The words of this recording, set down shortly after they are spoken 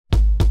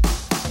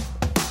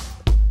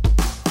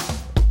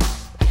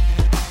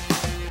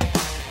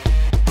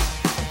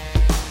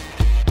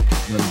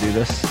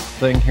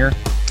thing here?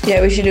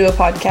 Yeah, we should do a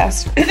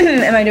podcast.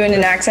 Am I doing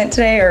an accent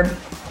today, or?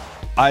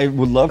 I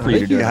would love for you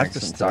to do. You have to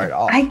start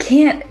off. I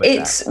can't.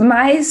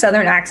 My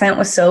Southern accent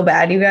was so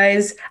bad, you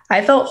guys.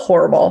 I felt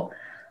horrible.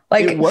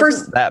 Like it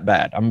wasn't that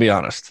bad. I'm gonna be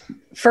honest.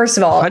 First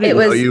of all, if I didn't it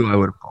was. know you, I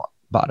would have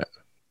bought it.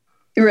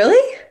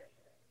 Really?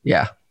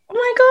 Yeah. Oh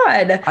my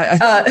God.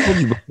 I told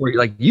you before,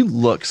 like you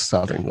look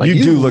Southern. Like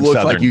you do look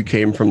Southern. Like you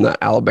came from the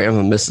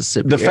Alabama,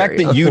 Mississippi. The fact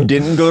that you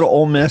didn't go to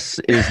Ole Miss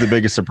is the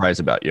biggest surprise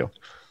about you.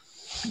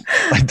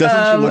 Like,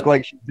 doesn't she look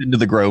like she's been to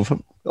the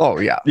Grove? Oh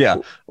yeah. Yeah.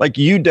 Like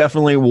you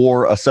definitely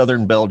wore a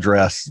Southern Belle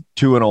dress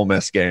to an Ole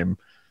Miss game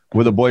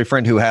with a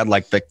boyfriend who had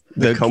like the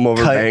comb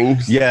over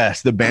bangs.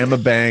 Yes, the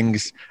Bama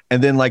bangs,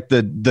 and then like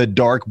the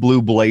dark blue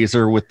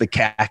blazer with the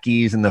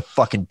khakis and the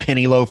fucking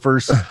penny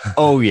loafers.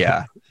 Oh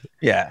yeah.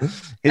 Yeah.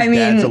 His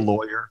dad's a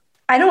lawyer.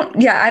 I don't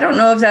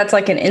know if that's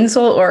like an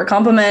insult or a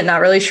compliment. Not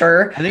really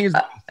sure. I think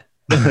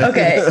it's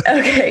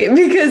okay.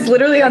 Because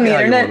literally on the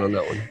internet,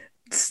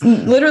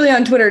 literally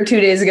on Twitter 2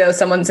 days ago,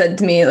 someone said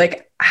to me,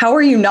 like, how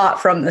are you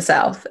not from the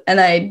South? And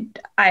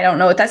I don't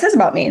know what that says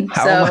about me.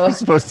 How am I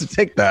supposed to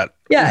take that?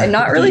 Yeah, I'm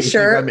not really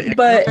sure.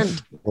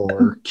 But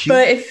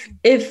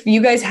if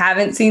you guys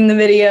haven't seen the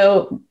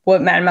video,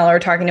 what Matt and Mel are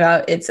talking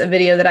about, it's a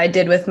video that I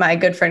did with my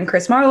good friend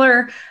Chris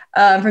Marler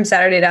from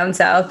Saturday Down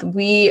South.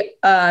 We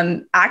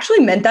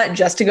actually meant that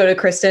just to go to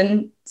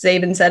Kristen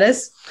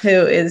Saban-Settis, who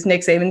is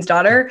Nick Saban's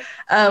daughter.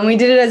 We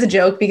did it as a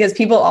joke because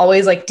people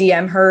always like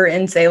DM her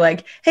and say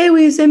like, hey,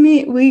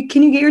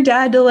 can you get your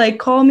dad to like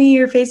call me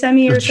or FaceTime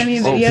me or send me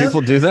a video? Oh,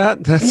 people do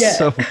that?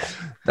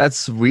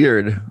 That's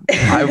weird.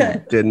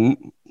 I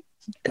didn't.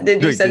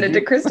 Did you send it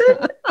to Kristen?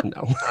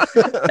 No.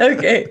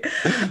 Okay.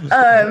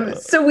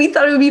 So we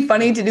thought it would be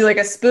funny to do like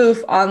a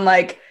spoof on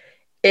like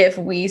if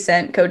we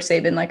sent Coach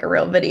Saban like a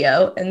real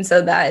video. And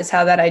so that is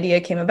how that idea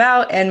came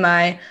about, and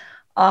my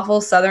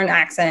awful Southern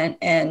accent.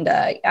 And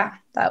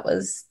that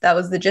was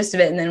the gist of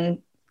it. And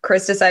then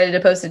Chris decided to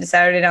post it to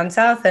Saturday Down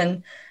South.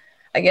 And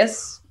I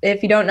guess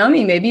if you don't know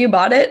me, maybe you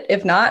bought it.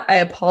 If not, I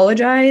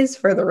apologize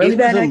for the really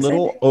bad accent. It was a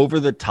little over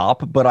the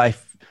top, but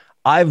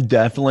I've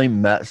definitely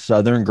met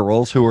Southern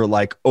girls who are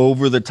like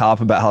over the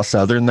top about how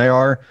Southern they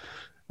are.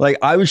 Like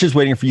I was just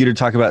waiting for you to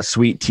talk about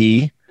sweet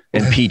tea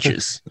and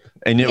peaches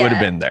and it would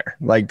have been there.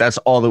 Like that's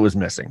all that was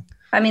missing.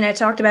 I mean, I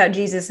talked about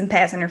Jesus and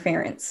pass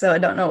interference, so I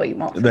don't know what you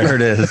want. There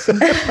it is.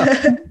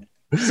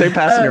 Say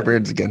pass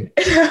interference again.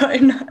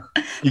 No,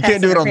 you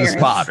can't do it on the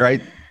spot,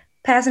 right?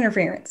 Pass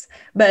interference.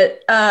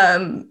 But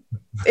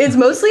it's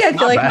mostly, I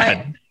feel like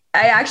I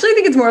actually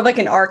think it's more of like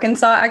an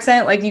Arkansas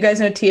accent. Like you guys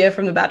know Tia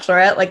from The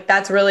Bachelorette. Like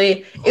that's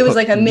really, it was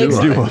like a mix.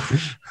 Do you?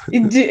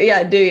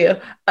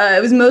 It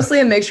was mostly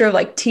a mixture of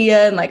like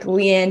Tia and like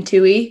Leanne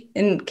Tui,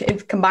 and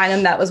if combine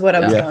them, that was what I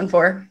was going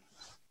for.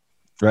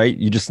 Right?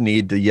 You just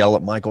need to yell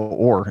at Michael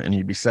Orr and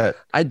you'd be set.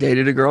 I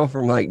dated a girl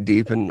from like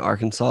deep in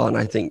Arkansas, and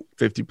I think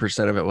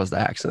 50% of it was the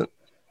accent.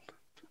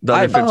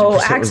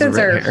 Accents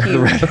are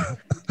huge.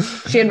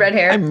 She had red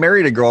hair. I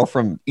married a girl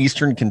from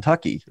Eastern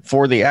Kentucky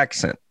for the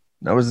accent.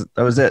 That was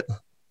it.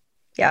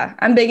 Yeah,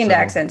 I'm big into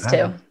accents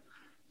too.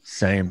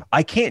 Same.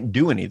 I can't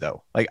do any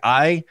though. Like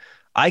I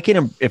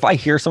can, if I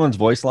hear someone's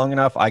voice long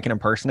enough, I can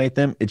impersonate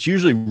them. It's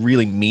usually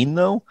really mean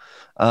though.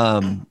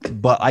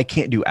 But I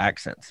can't do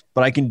accents.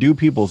 But I can do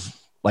people's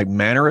like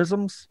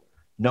mannerisms.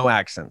 No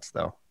accents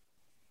though.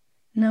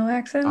 No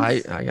accents?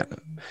 I got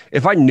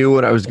if I knew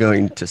what I was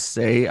going to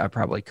say, I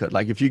probably could.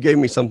 Like if you gave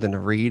me something to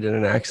read in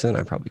an accent,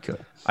 I probably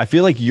could. I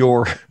feel like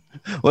your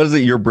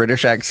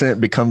British accent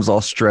becomes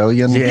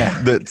Australian.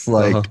 Yeah. That's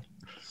like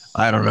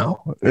I don't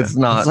know. It's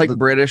not. It's like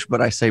British,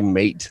 but I say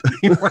mate.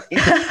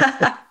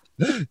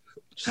 It's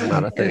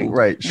not a thing.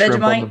 Right.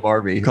 Shrimp on the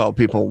Barbie. Call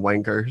people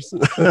wankers.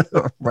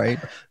 Right.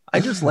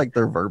 I just like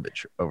their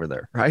verbiage over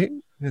there. Right.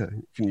 Yeah.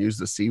 You can use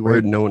the C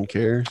word. No one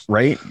cares.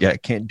 Right. Yeah.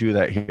 Can't do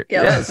that here.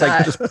 Yeah. It's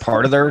like just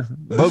part of their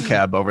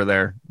vocab over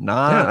there.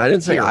 I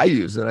didn't say I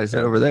use it. I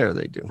said over there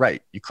they do.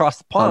 Right. You cross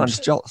the pond. I'm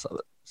just jealous of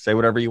it. Say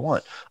whatever you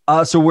want.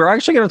 So we're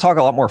actually going to talk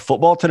a lot more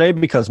football today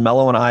because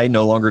Mello and I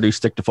no longer do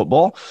stick to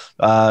football.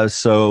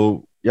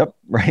 Yep.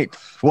 Right.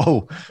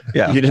 Whoa.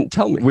 Yeah. You didn't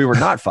tell me. We were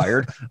not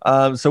fired.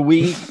 So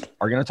we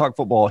are going to talk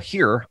football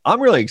here.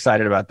 I'm really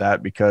excited about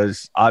that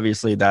because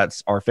obviously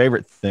that's our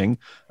favorite thing.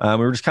 We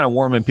were just kind of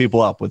warming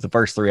people up with the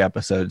first 3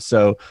 episodes.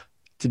 So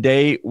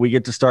today we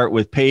get to start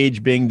with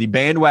Paige being the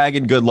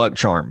bandwagon good luck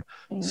charm.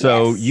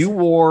 So you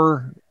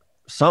wore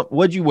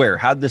what'd you wear?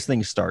 How'd this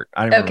thing start?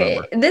 I don't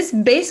remember. This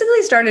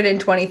basically started in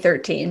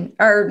 2013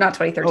 or not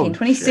 2013,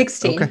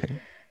 2016.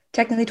 Okay.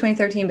 Technically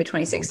 2013, but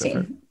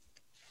 2016.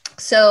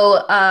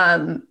 So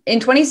in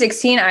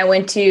 2016, I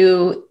went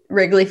to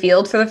Wrigley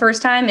Field for the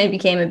first time and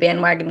became a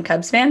bandwagon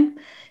Cubs fan.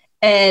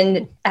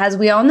 And as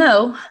we all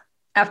know,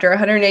 after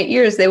 108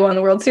 years, they won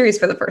the World Series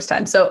for the first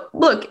time. So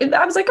look,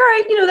 I was like, all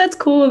right, that's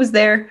cool. I was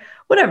there,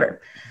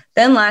 whatever.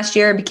 Then last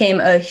year I became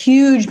a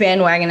huge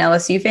bandwagon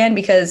LSU fan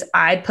because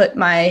I put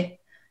my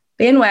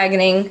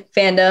bandwagoning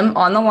fandom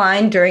on the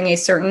line during a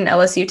certain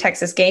LSU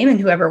Texas game, and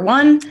whoever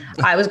won,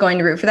 I was going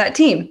to root for that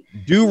team.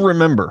 Do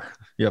remember.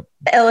 Yep.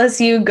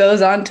 LSU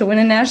goes on to win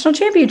a national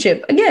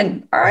championship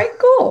again. All right,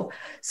 cool.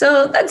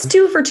 So that's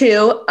 2 for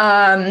 2.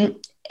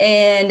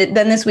 And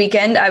then this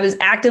weekend, I was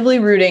actively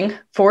rooting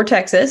for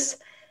Texas,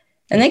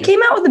 and they came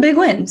out with a big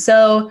win.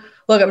 So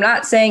look, I'm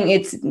not saying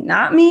it's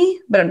not me,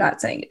 but I'm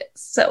not saying it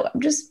is. So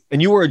I'm just.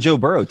 And you wore a Joe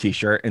Burrow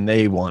t-shirt, and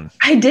they won.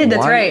 I did.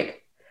 That's right.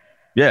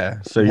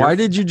 Yeah. So why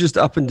did you just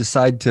up and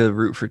decide to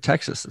root for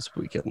Texas this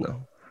weekend,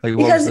 though? Like,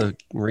 what was the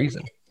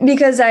reason?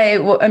 Because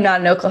I'm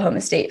not an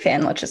Oklahoma State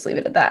fan. Let's just leave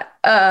it at that.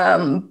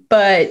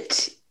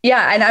 But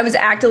yeah, and I was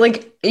acting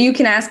like, you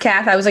can ask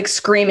Kath. I was like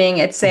screaming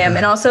at Sam,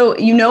 and also,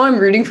 I'm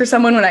rooting for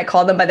someone when I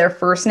call them by their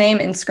first name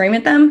and scream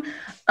at them.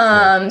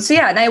 So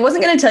yeah, and I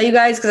wasn't going to tell you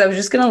guys because I was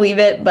just going to leave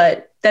it,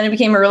 but then it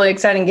became a really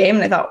exciting game,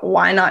 and I thought,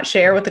 why not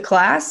share with the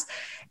class?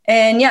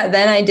 And yeah,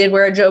 then I did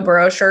wear a Joe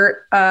Burrow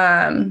shirt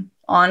on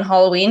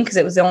Halloween because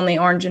it was the only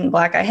orange and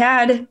black I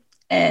had,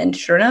 and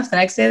sure enough, the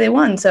next day they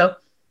won. So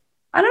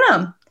I don't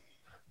know.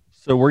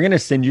 So we're going to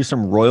send you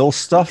some Royal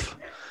stuff.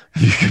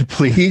 If you could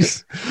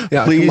please,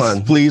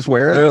 please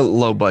wear it. They're a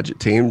low budget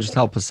team. Just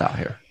help us out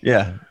here.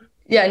 Yeah.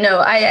 Yeah, no,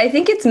 I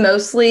think it's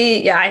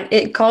mostly,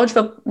 college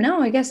football.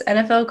 No, I guess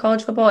NFL,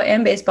 college football,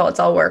 and baseball, it's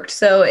all worked.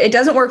 So it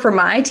doesn't work for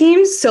my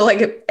teams. So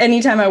like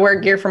anytime I wear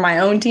gear for my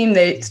own team,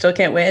 they still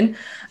can't win.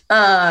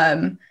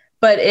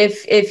 But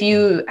if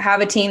you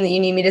have a team that you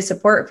need me to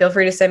support, feel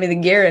free to send me the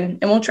gear and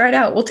we'll try it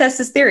out. We'll test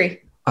this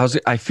theory.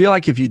 I feel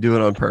like if you do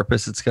it on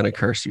purpose, it's going to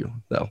curse you,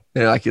 though.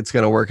 Like it's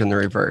going to work in the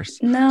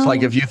reverse. No. So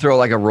like if you throw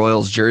like a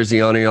Royals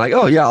jersey on and you're like,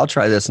 oh yeah, I'll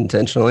try this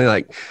intentionally.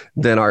 Like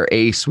then our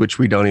ace, which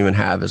we don't even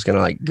have, is going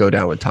to like go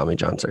down with Tommy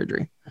John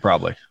surgery.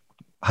 Probably.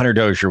 Hunter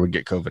Dozier would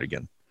get COVID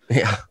again.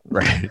 Yeah.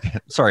 Right.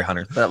 Sorry,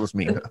 Hunter. That was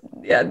me.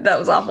 Yeah, that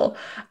was awful.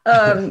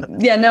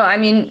 Yeah, no, I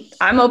mean,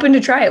 I'm open to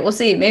try it. We'll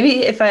see.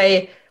 Maybe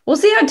we'll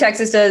see how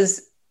Texas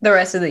does the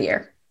rest of the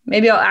year.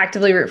 Maybe I'll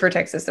actively root for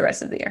Texas the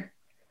rest of the year.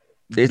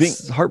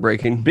 It's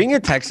heartbreaking. Being a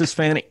Texas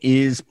fan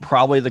is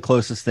probably the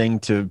closest thing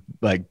to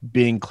like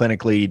being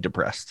clinically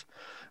depressed,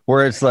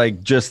 where it's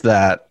like just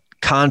that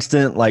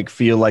constant like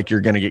feel like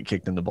you're going to get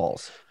kicked in the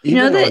balls. You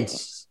know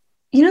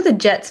the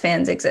Jets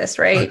fans exist,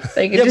 right?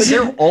 Like but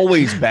they're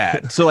always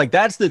bad. So like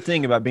that's the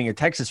thing about being a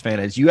Texas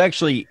fan is you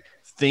actually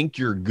think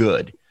you're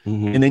good.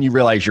 Mm-hmm. And then you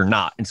realize you're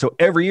not. And so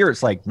every year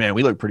it's like, man,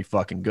 we look pretty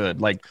fucking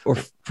good. Like, or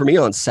for me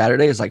on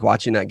Saturday, it's like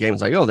watching that game.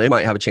 It's like, oh, they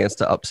might have a chance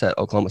to upset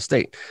Oklahoma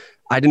State.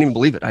 I didn't even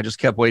believe it. I just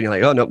kept waiting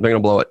like, oh, no, they're going to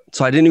blow it.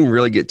 So I didn't even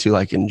really get to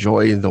like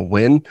enjoy the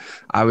win.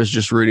 I was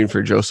just rooting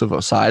for Joseph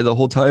Osai the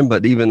whole time.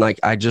 But even like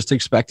I just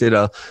expected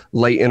a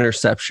late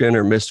interception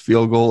or missed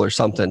field goal or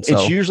something. So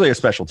it's usually a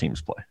special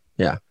teams play.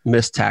 Yeah.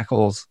 Missed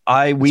tackles.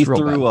 We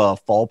threw a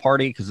fall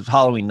party because it's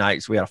Halloween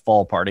night. So we had a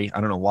fall party.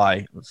 I don't know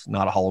why it's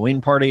not a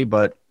Halloween party,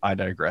 but I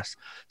digress.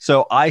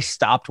 So I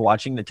stopped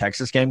watching the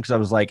Texas game because I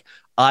was like,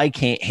 I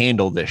can't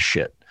handle this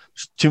shit.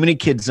 There's too many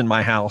kids in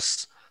my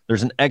house.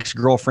 There's an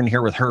ex-girlfriend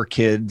here with her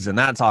kids, and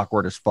that's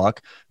awkward as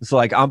fuck. So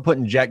like I'm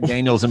putting Jack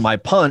Daniels in my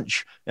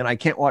punch, and I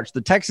can't watch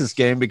the Texas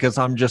game because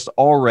I'm just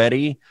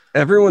already.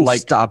 Everyone like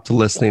stopped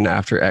listening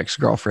after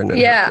ex-girlfriend.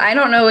 Yeah, I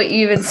don't know what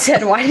you even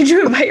said. Why did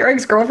you invite your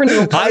ex-girlfriend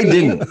to a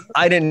party?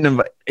 I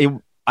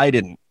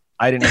didn't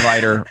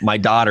invite her. My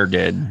daughter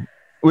did,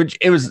 which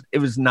it was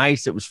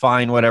nice. It was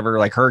fine. Whatever.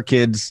 Like her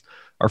kids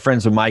are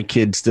friends with my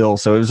kids still,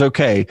 so it was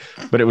okay.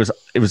 But it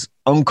was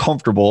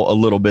uncomfortable a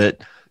little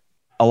bit.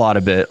 A lot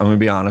of it. I'm going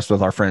to be honest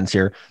with our friends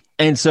here.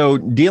 And so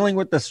dealing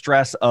with the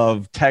stress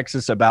of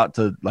Texas about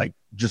to like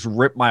just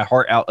rip my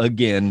heart out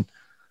again.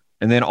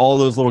 And then all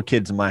those little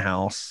kids in my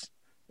house,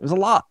 it was a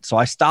lot. So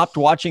I stopped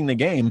watching the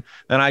game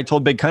and I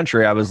told Big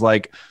Country, I was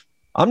like,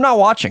 I'm not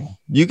watching.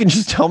 You can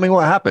just tell me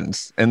what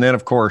happens. And then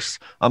of course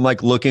I'm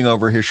like looking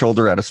over his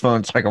shoulder at his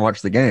phone so I can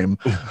watch the game.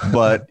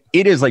 But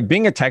it is like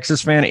being a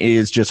Texas fan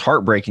is just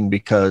heartbreaking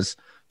because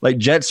like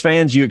Jets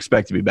fans, you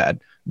expect to be bad.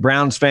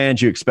 Browns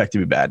fans, you expect to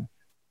be bad.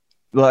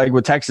 Like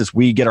with Texas,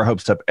 we get our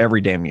hopes up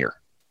every damn year.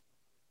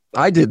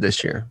 I did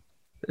this year.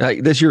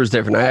 Like this year was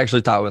different. I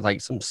actually thought with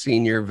like some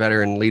senior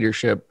veteran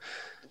leadership,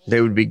 they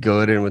would be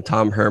good. And with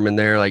Tom Herman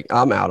there, like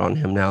I'm out on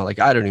him now. Like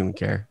I don't even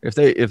care if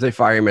they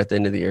fire him at the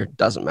end of the year. It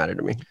doesn't matter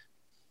to me.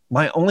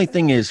 My only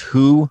thing is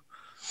who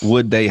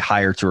would they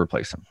hire to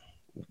replace him?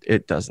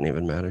 It doesn't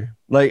even matter.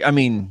 Like I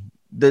mean,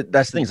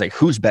 that's the thing. Is like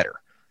who's better.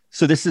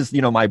 So this is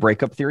my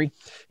breakup theory.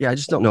 Yeah, I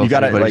just don't know if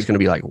anybody's going to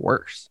be like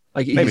worse.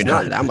 Like maybe he's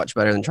not that much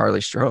better than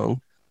Charlie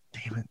Strong.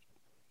 Damn it.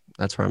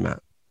 That's where I'm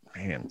at.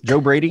 Man. Joe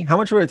Brady? How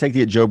much would it take to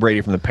get Joe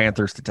Brady from the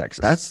Panthers to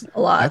Texas? That's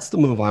a lot. That's the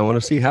move I want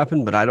to see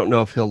happen, but I don't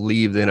know if he'll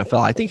leave the NFL.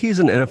 I think he's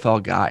an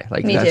NFL guy.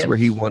 Like that's where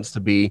he wants to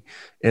be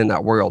in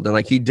that world. And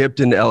like he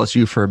dipped into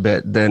LSU for a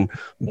bit, then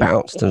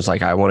bounced and was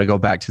like, I want to go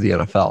back to the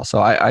NFL.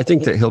 So I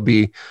think that he'll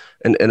be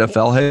an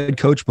NFL head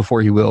coach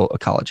before he will a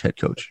college head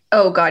coach.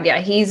 Oh God. Yeah.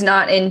 He's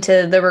not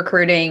into the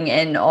recruiting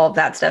and all of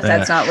that stuff.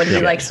 That's not what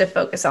he likes to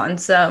focus on.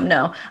 So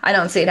no, I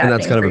don't see it happening.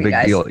 And that's kind of a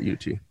big deal at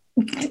UT.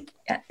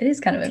 Yeah, it is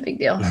kind of a big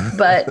deal,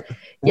 but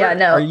yeah,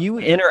 no. Are you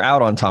in or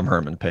out on Tom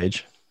Herman,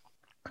 Paige?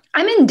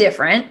 I'm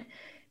indifferent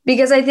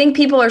because I think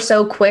people are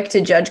so quick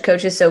to judge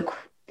coaches so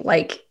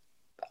like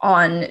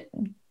on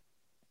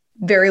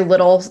very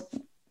little.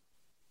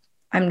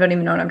 I don't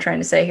even know what I'm trying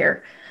to say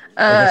here.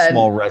 Like a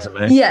small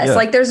resume. Yes. Yeah.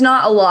 Like there's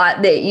not a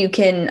lot that you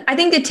can, I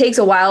think it takes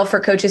a while for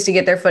coaches to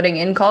get their footing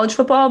in college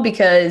football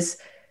because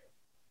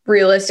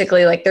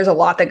realistically, like there's a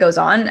lot that goes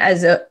on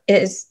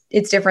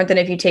it's different than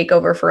if you take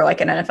over for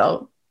like an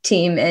NFL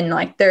team and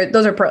like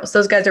those are pros.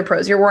 Those guys are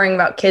pros. You're worrying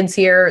about kids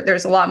here.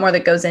 There's a lot more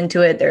that goes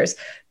into it. There's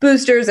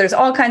boosters. There's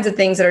all kinds of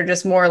things that are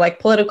just more like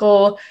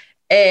political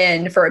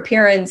and for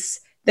appearance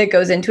that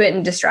goes into it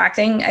and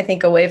distracting, I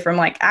think, away from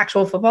like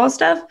actual football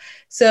stuff.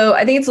 So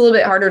I think it's a little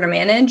bit harder to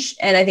manage.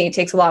 And I think it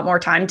takes a lot more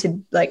time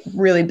to like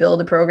really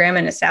build a program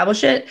and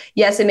establish it.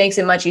 Yes, it makes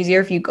it much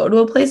easier if you go to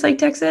a place like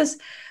Texas,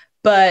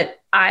 but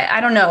I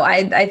don't know.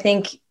 I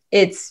think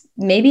it's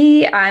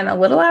maybe I'm a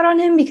little out on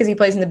him because he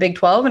plays in the Big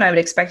 12 and I would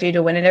expect you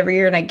to win it every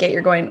year. And I get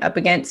you're going up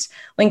against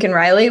Lincoln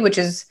Riley, which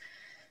is,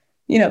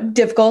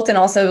 difficult. And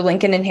also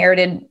Lincoln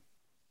inherited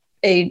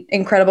a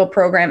incredible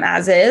program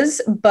as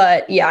is.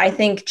 But yeah, I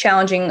think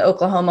challenging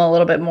Oklahoma a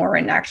little bit more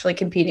and actually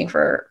competing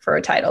for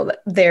a title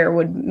there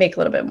would make a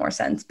little bit more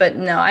sense. But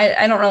no,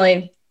 I don't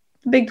really,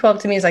 Big 12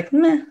 to me is like,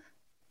 meh.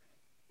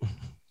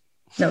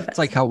 No offense. It's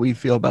like how we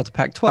feel about the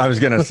Pac-12. I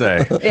was going to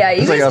say. Yeah,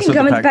 you guys can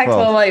come into Pac-12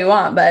 all you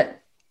want,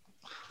 but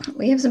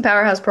we have some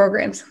powerhouse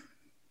programs.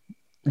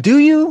 Do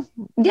you?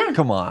 Yeah.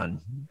 Come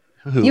on.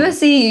 Who?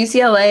 USC,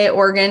 UCLA,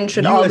 Oregon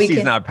should all be.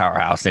 USC's not a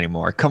powerhouse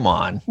anymore. Come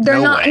on. They're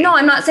not. No,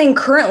 I'm not saying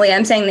currently.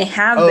 I'm saying they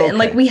have been. Okay.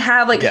 Like we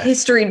have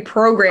historied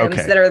programs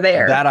that are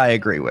there. That I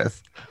agree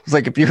with. It's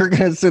like if you're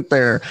going to sit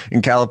there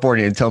in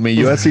California and tell me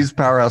USC's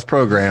powerhouse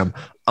program,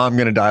 I'm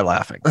going to die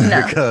laughing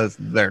because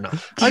they're not.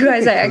 You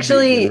guys, I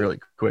actually really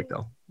quick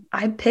though.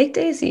 I picked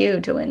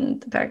ASU to win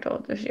the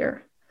Pac-12 this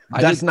year.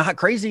 That's not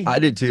crazy. I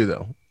did too,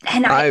 though.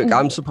 And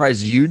I'm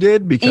surprised you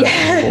did because of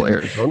the whole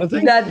Arizona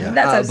thing. That's what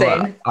I'm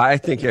saying. I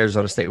think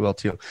Arizona State will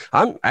too.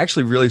 I'm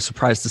actually really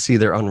surprised to see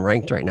they're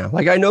unranked right now.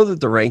 Like I know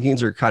that the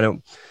rankings are kind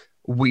of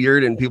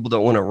weird and people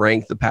don't want to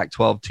rank the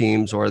Pac-12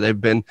 teams or they've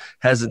been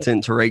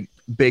hesitant to rank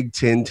Big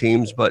Ten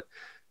teams, but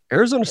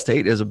Arizona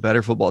State is a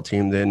better football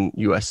team than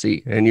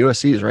USC, and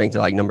USC is ranked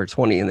at like number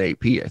 20 in the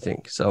AP, I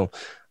think. So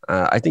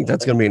I think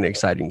that's going to be an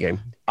exciting game.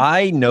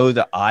 I know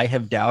that I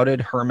have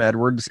doubted Herm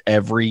Edwards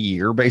every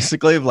year,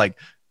 basically, of like,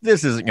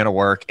 this isn't going to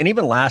work. And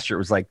even last year, it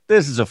was like,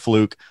 this is a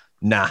fluke.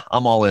 Nah,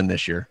 I'm all in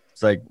this year.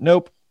 It's like,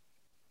 nope.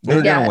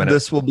 They're going to win it.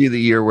 This will be the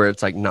year where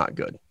it's like not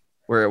good,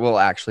 where it will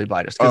actually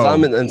bite us. Because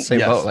I'm in the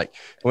same boat. Like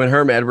when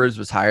Herm Edwards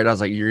was hired, I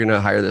was like, you're going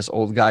to hire this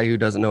old guy who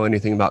doesn't know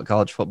anything about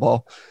college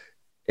football,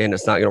 and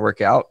it's not going to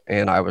work out.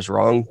 And I was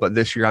wrong. But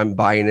this year I'm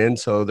buying in.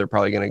 So they're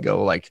probably going to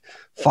go like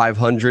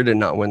 500 and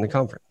not win the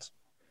conference.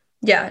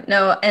 Yeah,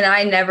 no, and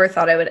I never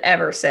thought I would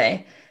ever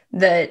say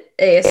that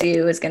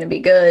ASU is going to be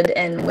good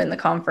and win the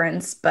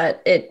conference,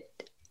 but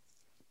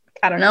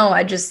I don't know.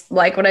 I just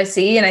like what I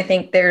see. And I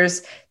think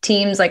there's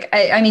teams like,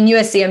 I mean,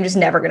 USC, I'm just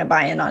never going to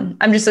buy in on.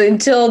 I'm just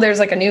until there's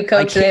like a new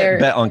coach there.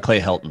 Bet on Clay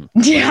Helton.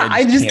 Yeah,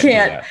 I just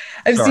can't.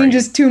 I've seen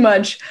just too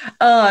much.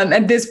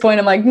 At this point,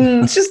 I'm like,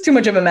 it's just too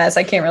much of a mess.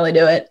 I can't really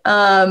do it.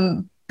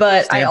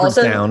 But Stanford's I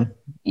also down.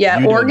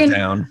 Yeah,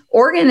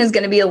 Oregon is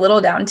going to be a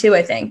little down too,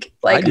 I think.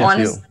 Like,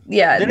 honestly,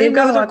 yeah, they've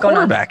got a lot going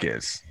on. Quarterback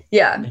is.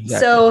 Yeah. Exactly.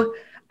 So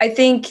I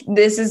think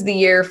this is the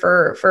year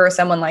for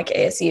someone like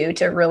ASU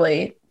to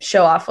really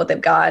show off what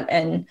they've got.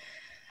 And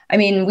I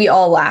mean, we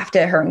all laughed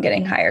at Herm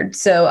getting hired.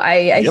 So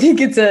I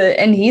think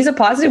and he's a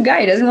positive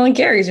guy. He doesn't really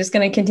care. He's just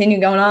going to continue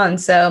going on.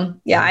 So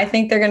yeah, I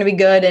think they're going to be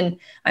good. And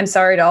I'm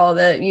sorry to all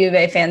the U of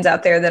A fans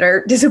out there that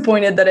are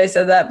disappointed that I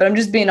said that, but I'm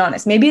just being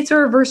honest. Maybe it's a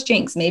reverse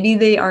jinx. Maybe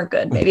they aren't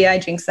good. Maybe I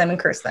jinx them and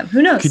curse them.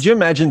 Who knows? Could you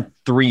imagine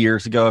 3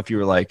 years ago if you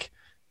were like,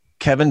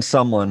 Kevin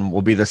Sumlin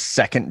will be the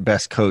second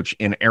best coach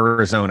in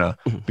Arizona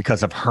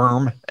because of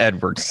Herm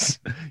Edwards?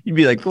 You'd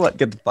be like, what?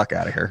 Get the fuck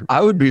out of here.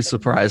 I would be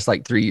surprised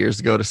like 3 years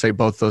ago to say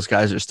both those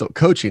guys are still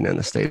coaching in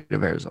the state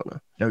of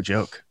Arizona. No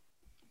joke.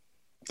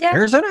 Yeah.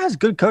 Arizona has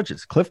good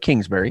coaches. Cliff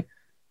Kingsbury,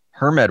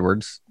 Herm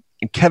Edwards,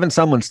 and Kevin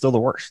Sumlin's still the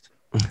worst.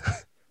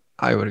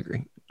 I would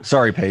agree.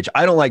 Sorry, Paige.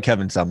 I don't like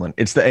Kevin Sumlin.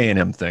 It's the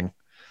A&M thing.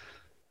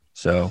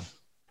 So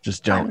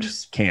just don't.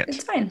 Can't.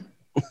 It's fine.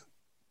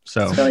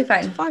 So it's really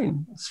fine. It's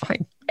fine. It's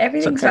fine.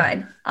 Everything's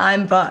fine.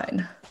 I'm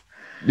fine.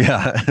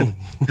 Yeah.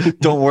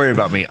 Don't worry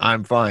about me.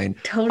 I'm fine.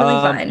 Totally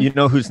fine. You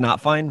know who's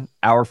not fine?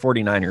 Our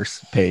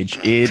 49ers, Paige.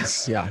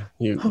 It's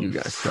you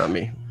guys, not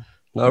me.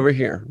 Over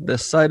here.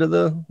 This side of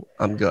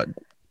I'm good.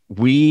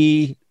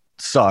 We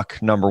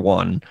suck, number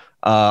one.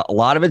 A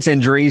lot of it's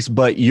injuries,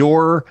 but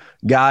your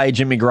guy,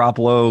 Jimmy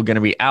Garoppolo, going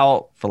to be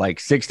out for like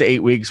 6 to 8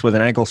 weeks with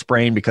an ankle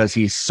sprain because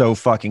he's so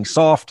fucking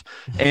soft.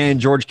 And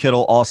George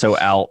Kittle also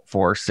out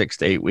for 6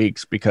 to 8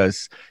 weeks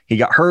because he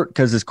got hurt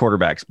because his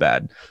quarterback's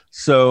bad.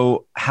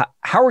 So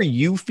how are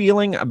you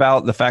feeling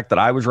about the fact that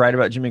I was right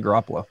about Jimmy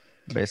Garoppolo?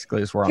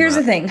 Basically is where Here's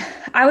the thing.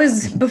 I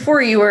was,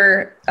 before you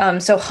were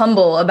so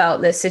humble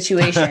about this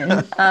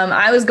situation,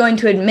 I was going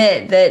to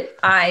admit that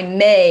I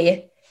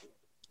may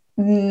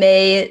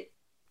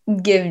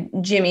give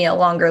Jimmy a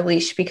longer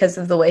leash because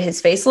of the way his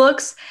face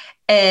looks.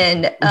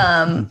 And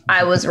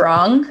I was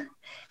wrong.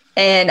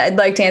 And I'd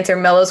like to answer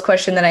Melo's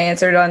question that I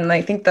answered on,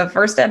 I think, the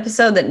first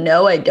episode, that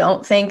no, I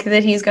don't think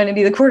that he's going to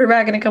be the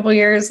quarterback in a couple of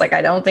years. Like,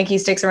 I don't think he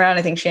sticks around.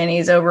 I think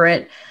Shanny's over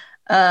it.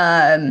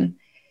 I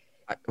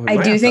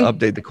do think to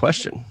update the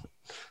question.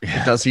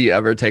 Yeah. Does he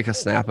ever take a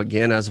snap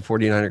again as a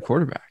 49er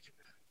quarterback?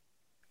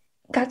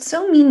 That's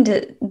so mean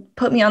to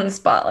put me on the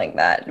spot like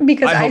that,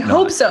 because I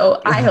hope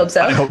so. I hope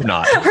so. I hope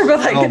not.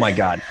 Like, oh my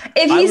God.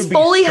 If he's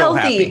fully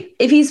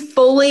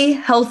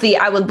healthy,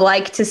 I would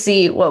like to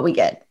see what we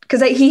get,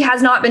 because he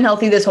has not been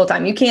healthy this whole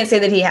time. You can't say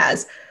that he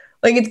has.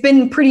 Like, it's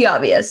been pretty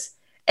obvious.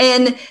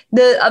 And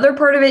the other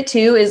part of it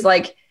too is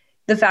like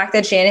the fact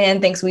that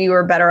Shanahan thinks we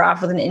were better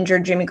off with an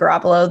injured Jimmy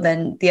Garoppolo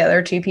than the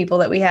other two people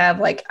that we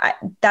have. Like,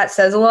 that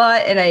says a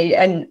lot.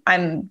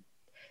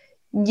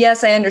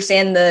 Yes, I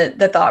understand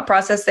the thought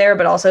process there,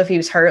 but also if he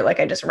was hurt, like,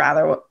 I just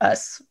rather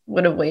us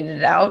would have waited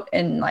it out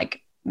and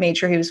like made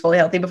sure he was fully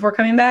healthy before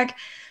coming back.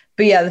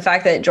 But yeah, the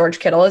fact that George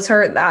Kittle is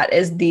hurt, that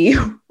is the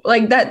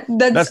like that's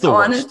the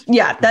honest.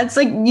 Yeah, that's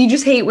like, you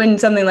just hate when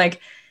something like,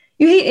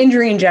 you hate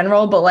injury in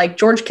general, but like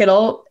George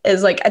Kittle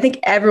is like, I think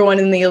everyone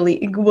in the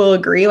league will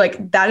agree,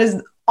 like, that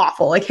is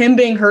awful. Like, him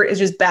being hurt is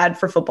just bad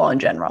for football in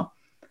general.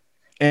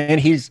 And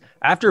he's,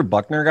 after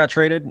Buckner got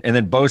traded and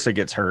then Bosa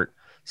gets hurt,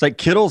 it's like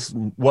Kittle's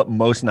what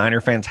most Niner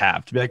fans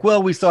have to be like,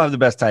 well, we still have the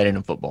best tight end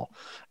in football.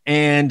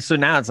 And so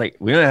now it's like,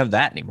 we don't have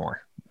that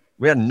anymore.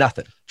 We had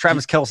nothing.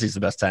 Travis Kelce's the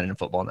best tight end in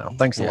football now.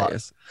 Thanks a lot.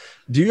 Yes.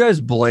 Do you guys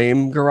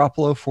blame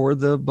Garoppolo for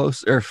the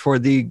Bosa or for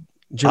the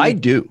Jimmy? I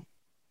do.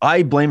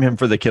 I blame him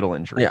for the Kittle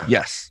injury. Yeah.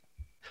 Yes.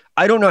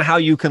 I don't know how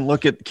you can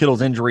look at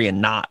Kittle's injury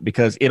and not,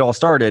 because it all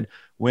started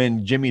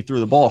when Jimmy threw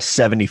the ball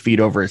 70 feet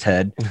over his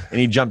head and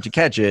he jumped to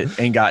catch it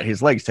and got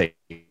his legs taken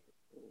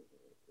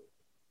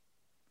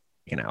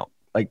out.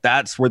 Like,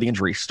 that's where the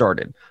injury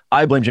started.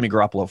 I blame Jimmy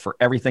Garoppolo for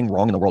everything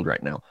wrong in the world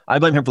right now. I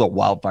blame him for the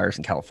wildfires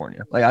in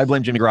California. Like, I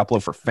blame Jimmy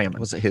Garoppolo for famine.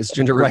 Was it his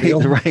gender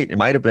reveal? Right. It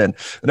might have been.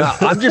 No,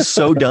 I'm just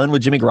so done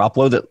with Jimmy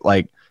Garoppolo that,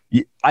 like,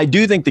 I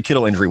do think the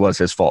Kittle injury was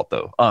his fault,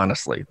 though.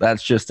 Honestly,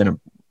 that's just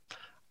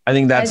I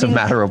think that's a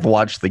matter of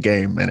watch the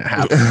game and it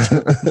happened.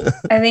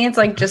 I think it's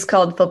like just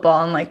called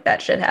football and like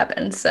that shit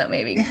happens. So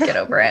maybe get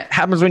over it.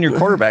 Happens when your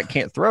quarterback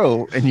can't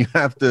throw and you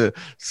have to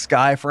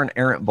sky for an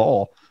errant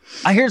ball.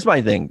 Here's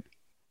my thing.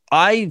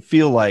 I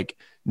feel like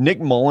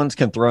Nick Mullins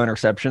can throw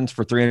interceptions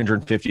for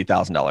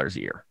 $350,000 a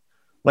year.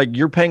 Like,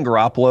 you're paying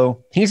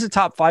Garoppolo. He's a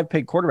top 5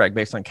 paid quarterback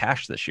based on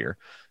cash this year,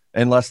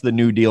 unless the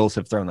new deals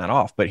have thrown that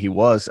off. But he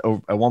was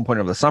at one point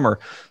over the summer.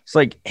 It's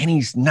like, and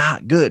he's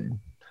not good.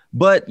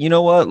 But you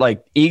know what?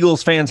 Like,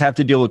 Eagles fans have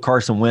to deal with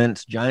Carson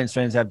Wentz. Giants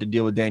fans have to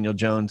deal with Daniel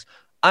Jones.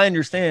 I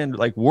understand,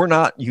 like, we're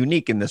not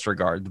unique in this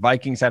regard. The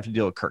Vikings have to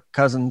deal with Kirk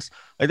Cousins.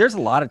 Like, there's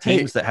a lot of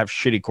teams that have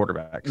shitty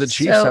quarterbacks. The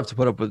Chiefs have to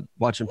put up with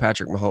watching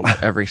Patrick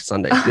Mahomes every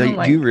Sunday.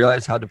 Do you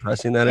realize how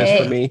depressing that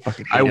is for me?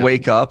 I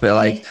wake up at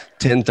like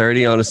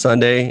 10:30 on a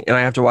Sunday and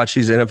I have to watch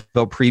these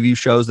NFL preview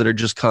shows that are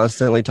just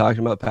constantly talking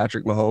about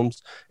Patrick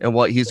Mahomes and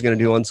what he's going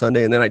to do on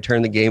Sunday. And then I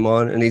turn the game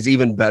on and he's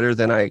even better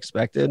than I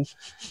expected.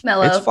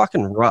 Mellow. It's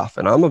fucking rough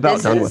and I'm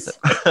about done with it.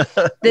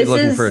 He's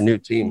looking for a new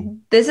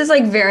team. This is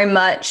like very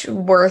much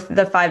worth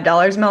the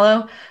 $5,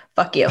 Mellow.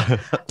 Fuck you.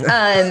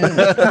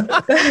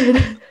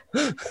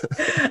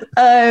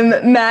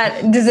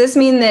 Matt, does this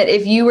mean that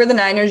if you were the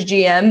Niners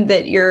GM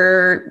that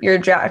you're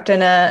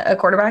drafting a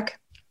quarterback?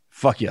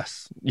 Fuck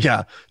yes.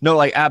 Yeah. No,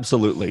 like,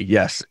 absolutely.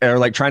 Yes. Or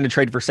like trying to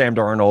trade for Sam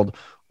Darnold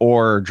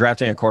or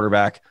drafting a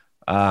quarterback.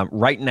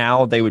 Right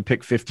now they would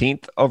pick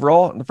 15th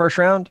overall in the first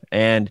round.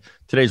 And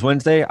today's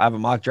Wednesday. I have a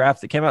mock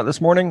draft that came out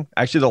this morning.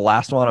 Actually, the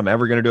last one I'm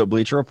ever going to do at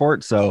Bleacher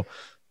Report. So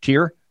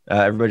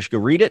everybody should go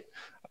read it.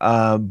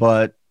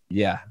 But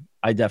yeah,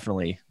 I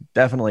definitely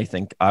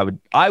think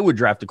I would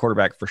draft a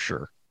quarterback for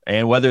sure.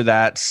 And whether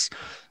that's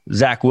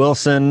Zach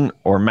Wilson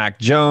or Mac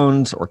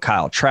Jones or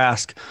Kyle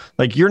Trask,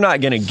 like, you're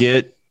not going to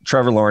get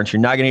Trevor Lawrence.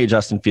 You're not going to get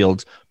Justin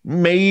Fields.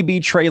 Maybe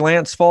Trey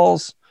Lance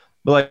falls,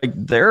 but like,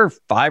 there are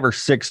 5 or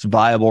 6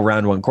 viable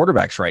round 1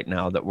 quarterbacks right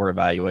now that we're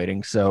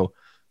evaluating. So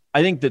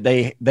I think that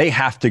they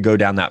have to go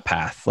down that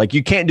path. Like,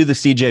 you can't do the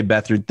CJ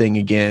Beathard thing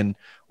again,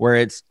 where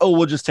it's, oh,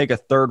 we'll just take a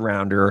 3rd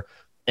rounder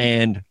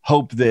and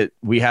hope that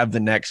we have the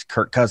next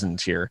Kirk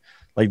Cousins here.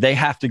 Like, they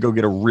have to go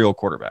get a real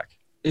quarterback.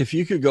 If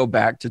you could go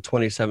back to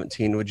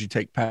 2017, would you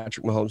take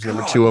Patrick Mahomes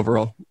number 2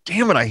 overall?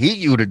 Damn it, I hate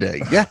you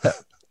today. Yeah.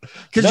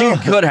 Because you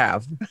could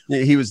have.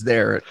 He was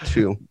there at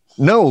 2.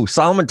 No,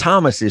 Solomon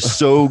Thomas is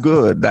so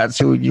good. That's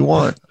who you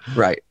want.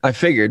 Right. I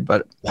figured,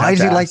 but why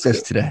is he like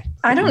this today?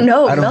 I don't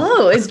know.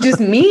 No, it's just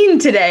mean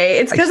today.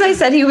 It's because I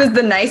said he was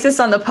the nicest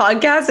on the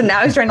podcast, and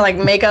now he's trying to like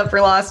make up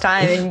for lost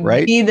time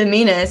and be the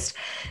meanest.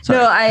 Sorry.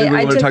 No,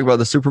 I want to talk about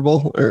the Super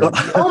Bowl. Or?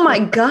 Oh my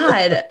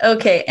God.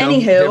 Okay. No,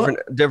 anywho,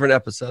 different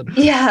episode.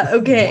 Yeah.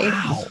 Okay.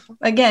 Wow.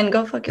 Again,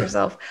 go fuck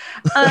yourself.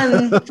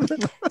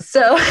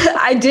 So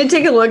I did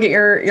take a look at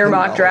your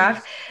mock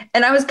draft,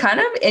 and I was kind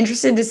of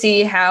interested to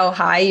see how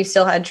high you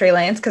still had Trey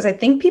Lance, because I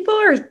think people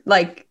are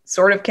like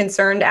sort of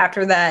concerned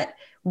after that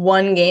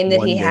one game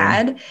that he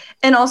had.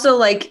 And also,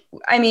 like,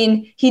 I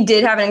mean, he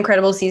did have an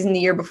incredible season the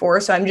year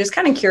before. So I'm just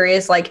kind of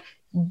curious, like,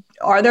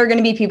 are there going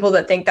to be people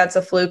that think that's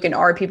a fluke, and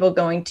are people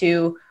going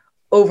to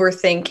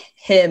overthink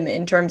him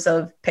in terms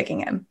of picking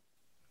him?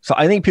 So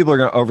I think people are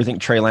going to overthink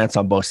Trey Lance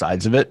on both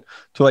sides of it.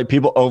 So like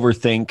people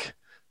overthink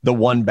the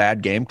one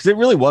bad game because it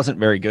really wasn't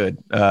very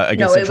good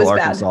against Central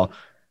Arkansas. Bad.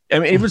 I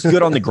mean, it was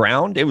good on the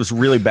ground. It was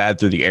really bad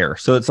through the air.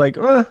 So it's like,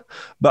 so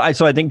I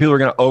think people are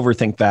going to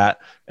overthink that.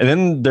 And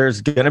then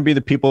there's going to be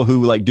the people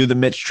who like do the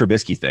Mitch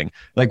Trubisky thing.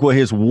 Like, well,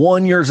 his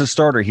 1 year as a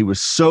starter, he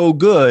was so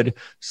good.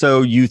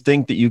 So you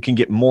think that you can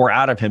get more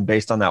out of him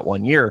based on that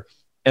 1 year.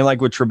 And like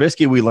with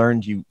Trubisky, we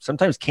learned you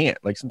sometimes can't.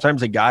 Like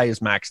sometimes a guy is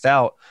maxed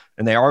out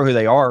and they are who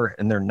they are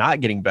and they're not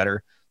getting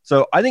better.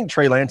 So I think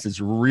Trey Lance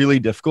is really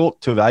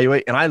difficult to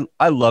evaluate. And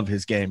I love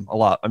his game a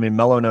lot. I mean,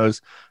 Mello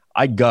knows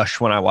I gush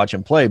when I watch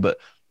him play, but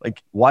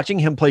like watching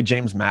him play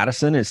James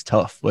Madison is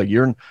tough. Like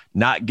you're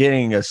not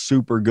getting a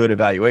super good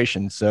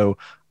evaluation. So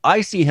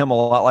I see him a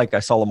lot like I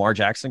saw Lamar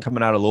Jackson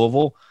coming out of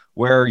Louisville,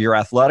 where you're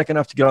athletic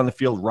enough to get on the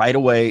field right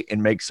away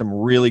and make some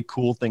really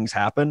cool things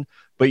happen,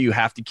 but you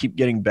have to keep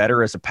getting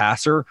better as a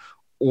passer,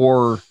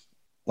 or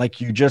like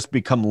you just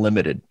become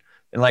limited.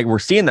 And like we're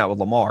seeing that with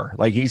Lamar,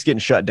 like he's getting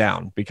shut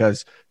down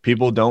because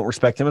people don't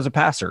respect him as a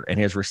passer and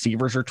his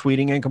receivers are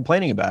tweeting and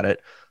complaining about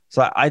it.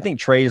 So I think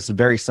Trey is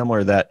very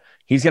similar, that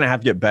he's going to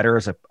have to get better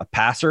as a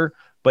passer,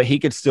 but he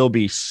could still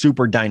be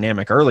super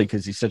dynamic early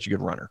because he's such a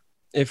good runner.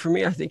 And for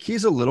me, I think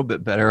he's a little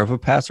bit better of a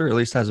passer, at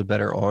least has a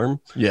better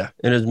arm. Yeah.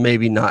 And is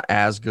maybe not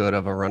as good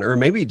of a runner, or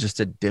maybe just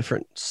a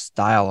different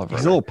style of runner.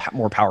 He's a little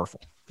more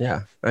powerful.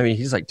 Yeah. I mean,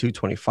 he's like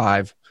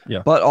 225.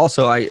 Yeah. But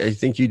also, I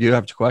think you do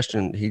have to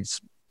question,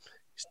 he's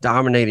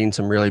dominating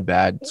some really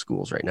bad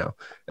schools right now.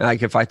 And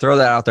like if I throw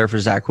that out there for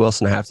Zach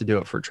Wilson, I have to do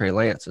it for Trey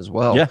Lance as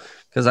well. Yeah.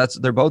 Because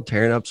they're both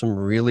tearing up some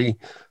really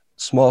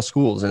small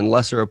schools and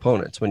lesser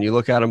opponents. When you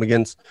look at them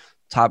against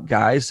top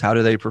guys, how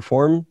do they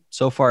perform?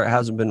 So far, it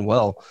hasn't been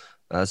well.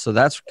 So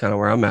that's kind of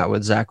where I'm at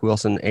with Zach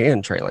Wilson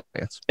and Trey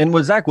Lance. And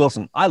with Zach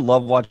Wilson, I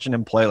love watching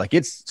him play. Like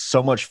it's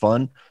so much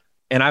fun.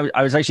 And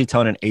I was actually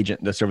telling an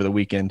agent this over the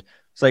weekend.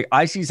 It's like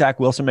I see Zach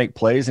Wilson make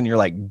plays and you're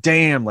like,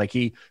 damn, like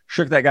he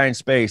shook that guy in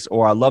space.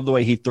 Or I love the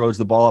way he throws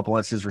the ball up and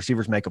lets his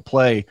receivers make a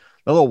play.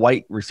 The little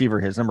white receiver,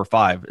 his number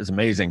 5, is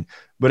amazing.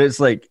 But it's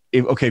like,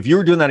 if you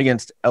were doing that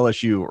against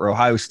LSU or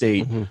Ohio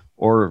State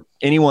or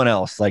anyone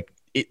else, like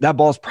that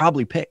ball's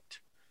probably picked.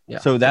 Yeah.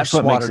 So that's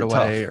what makes it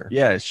tough.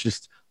 Yeah, it's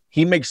just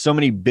he makes so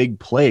many big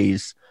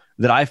plays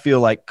that I feel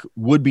like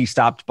would be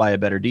stopped by a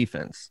better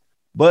defense.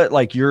 But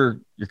like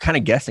you're kind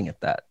of guessing at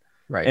that.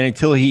 Right.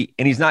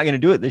 And he's not going to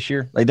do it this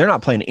year. Like they're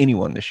not playing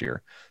anyone this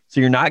year.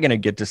 So you're not going to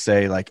get to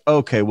say like,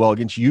 okay, well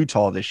against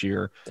Utah this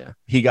year,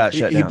 he got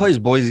shut down. He plays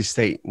Boise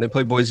State. They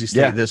play Boise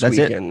State this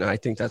weekend. And I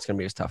think that's going to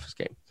be his toughest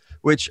game,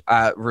 which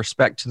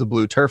respect to the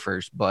Blue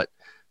Turfers, but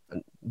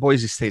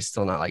Boise State's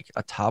still not like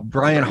a top.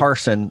 Brian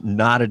Harsin,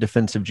 not a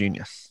defensive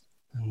genius.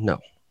 No.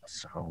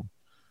 So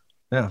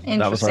yeah,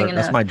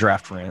 that's my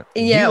draft rant.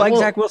 Yeah, do you like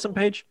Zach Wilson,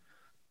 Paige?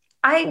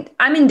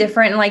 I'm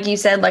indifferent. And like you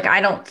said, like,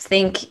 I don't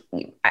think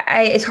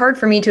it's hard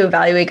for me to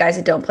evaluate guys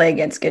that don't play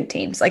against good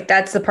teams. Like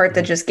that's the part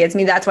that just gets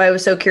me. That's why I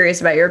was so curious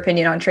about your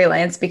opinion on Trey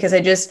Lance, because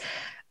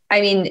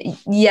I mean,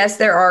 yes,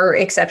 there are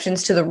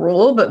exceptions to the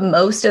rule, but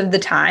most of the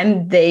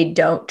time they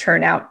don't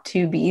turn out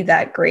to be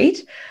that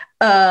great.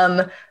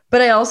 But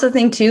I also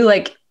think too,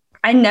 like,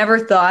 I never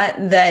thought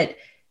that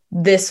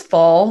this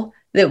fall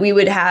that we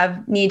would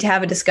need to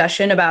have a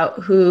discussion about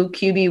who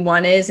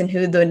QB1 is and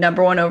who the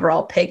number 1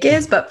 overall pick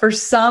is. But for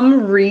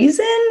some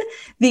reason,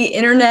 the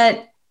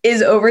internet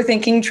is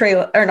overthinking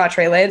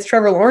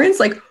Trevor Lawrence.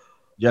 Like,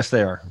 yes,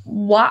 they are.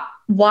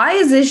 Why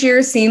does this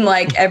year seem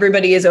like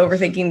everybody is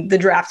overthinking the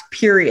draft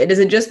period? Is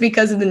it just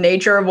because of the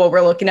nature of what we're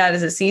looking at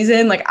as a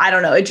season? Like, I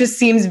don't know. It just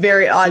seems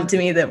very odd to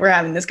me that we're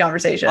having this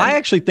conversation. I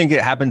actually think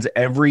it happens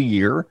every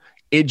year.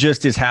 It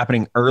just is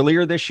happening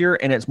earlier this year,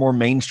 and it's more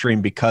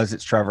mainstream because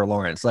it's Trevor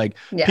Lawrence. Like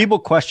people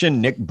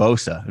question Nick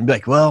Bosa and be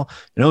like, well,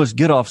 his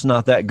get off's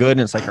not that good.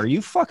 And it's like, are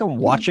you fucking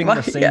watching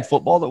the same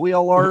football that we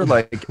all are?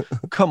 Like,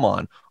 come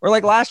on. Or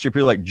like last year,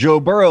 people like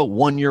Joe Burrow,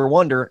 1 year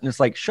wonder. And it's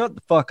like, shut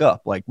the fuck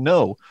up. Like,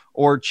 no.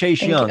 Or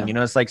Chase Young,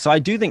 it's like, so I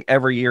do think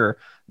every year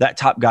that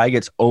top guy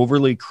gets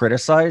overly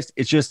criticized.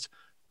 It's just,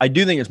 I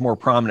do think it's more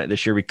prominent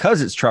this year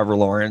because it's Trevor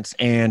Lawrence,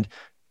 and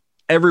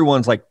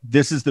everyone's like,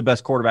 this is the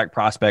best quarterback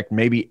prospect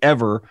maybe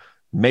ever,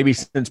 maybe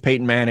since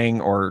Peyton Manning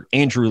or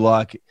Andrew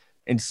Luck.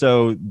 And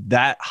so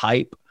that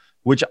hype,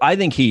 which I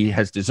think he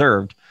has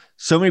deserved,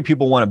 so many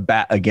people want to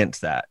bat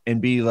against that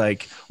and be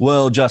like,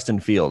 well,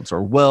 Justin Fields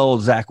or well,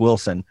 Zach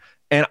Wilson.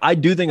 And I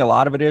do think a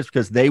lot of it is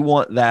because they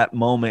want that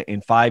moment in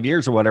 5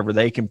 years or whatever.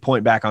 They can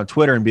point back on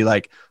Twitter and be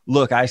like,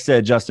 look, I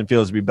said Justin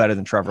Fields would be better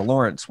than Trevor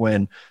Lawrence,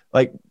 when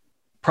like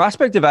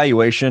prospect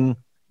evaluation,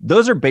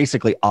 those are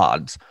basically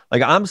odds.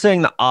 Like I'm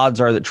saying the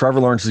odds are that Trevor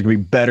Lawrence is going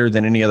to be better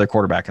than any other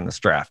quarterback in this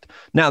draft.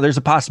 Now there's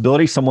a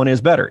possibility someone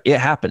is better. It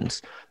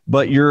happens,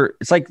 but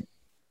it's like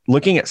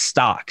looking at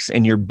stocks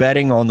and you're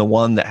betting on the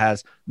one that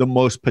has the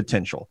most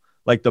potential,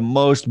 like the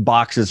most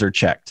boxes are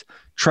checked.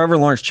 Trevor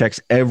Lawrence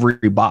checks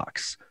every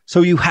box.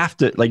 So you have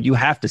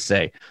to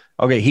say,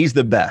 okay, he's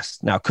the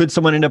best. Now, could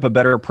someone end up a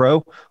better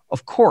pro?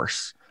 Of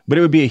course, but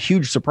it would be a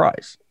huge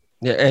surprise.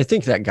 Yeah, I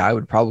think that guy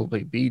would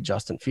probably be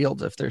Justin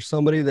Fields. If there's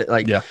somebody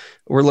that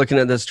we're looking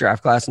at this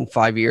draft class in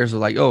 5 years, we're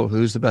like, oh,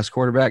 who's the best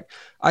quarterback?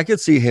 I could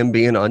see him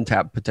being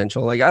untapped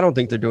potential. Like, I don't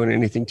think they're doing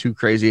anything too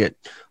crazy at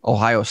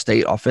Ohio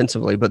State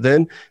offensively. But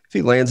then if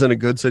he lands in a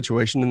good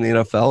situation in the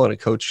NFL and a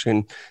coach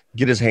can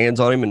get his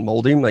hands on him and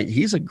mold him, like,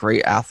 he's a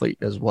great athlete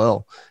as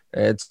well.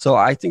 And so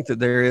I think that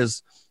there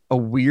is a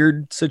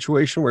weird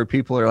situation where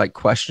people are like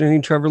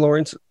questioning Trevor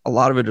Lawrence. A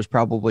lot of it is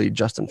probably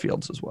Justin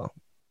Fields as well.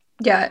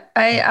 Yeah,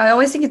 I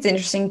always think it's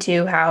interesting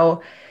too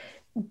how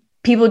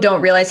people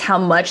don't realize how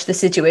much the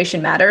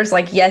situation matters.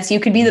 Like, yes, you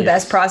could be the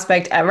best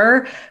prospect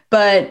ever,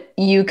 but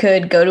you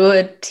could go to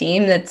a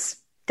team that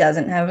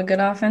doesn't have a good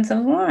offensive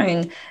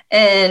line.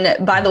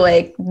 And by the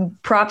way,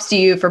 props to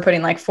you for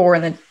putting like 4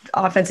 in the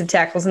offensive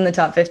tackles in the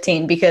top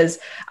 15, because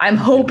I'm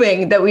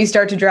hoping that we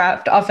start to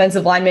draft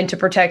offensive linemen to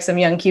protect some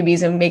young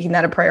QBs and making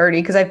that a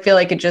priority, because I feel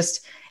like it's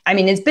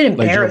been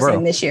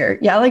embarrassing this year.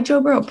 Yeah, like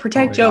Joe Burrow.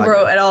 Protect Joe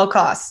Burrow at all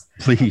costs.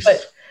 Please,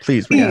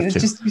 please,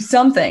 just do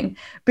something.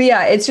 But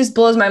yeah, it just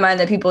blows my mind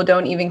that people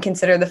don't even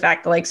consider the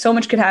fact that like so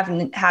much could happen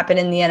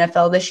in the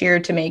NFL this year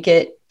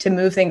to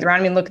move things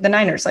around. I mean, look at the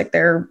Niners. Like,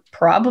 they're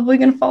probably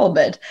going to fall a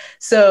bit.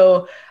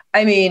 So,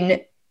 I mean,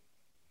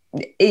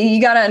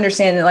 you got to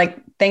understand that like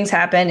things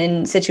happen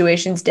and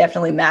situations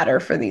definitely matter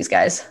for these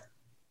guys.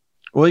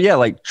 Well, yeah,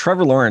 like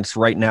Trevor Lawrence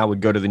right now would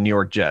go to the New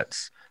York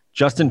Jets.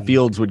 Justin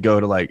Fields would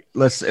go to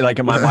let's say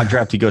in my mock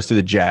draft, he goes to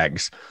the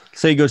Jags.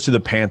 Say he goes to the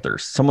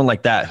Panthers, someone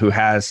like that who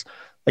has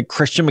like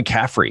Christian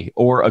McCaffrey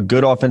or a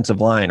good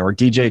offensive line or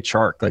DJ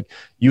Chark. Like,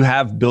 you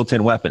have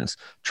built-in weapons.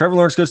 Trevor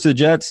Lawrence goes to the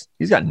Jets.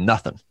 He's got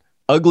nothing.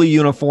 Ugly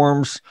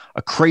uniforms,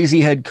 a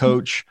crazy head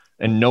coach,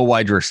 and no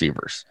wide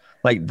receivers.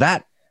 Like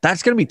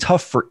that's going to be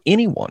tough for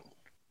anyone.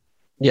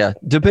 Yeah,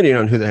 depending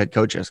on who the head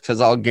coach is, because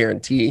I'll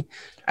guarantee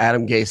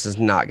Adam Gase is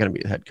not going to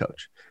be the head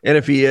coach. And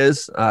if he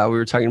is, we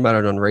were talking about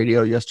it on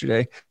radio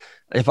yesterday.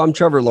 If I'm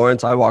Trevor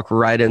Lawrence, I walk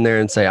right in there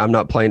and say, I'm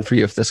not playing for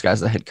you if this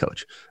guy's the head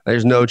coach.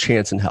 There's no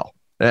chance in hell.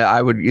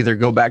 I would either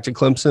go back to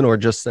Clemson or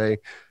just say,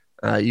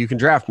 you can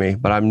draft me,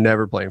 but I'm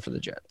never playing for the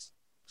Jets.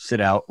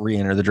 Sit out,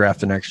 re-enter the draft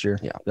the next year.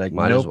 Yeah, like,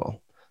 might as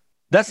well.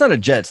 That's not a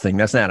Jets thing.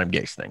 That's an Adam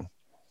Gase thing.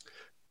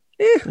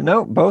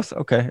 No, both.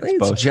 Okay, it's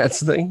both.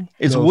 Jets thing.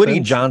 It's Woody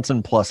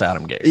Johnson plus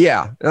Adam Gase.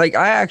 Yeah, like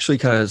I actually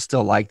kind of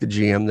still like the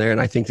GM there, and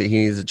I think that he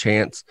needs a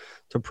chance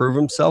to prove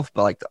himself.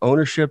 But like the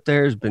ownership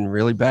there has been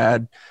really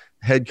bad.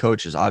 Head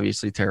coach is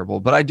obviously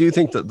terrible, but I do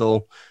think that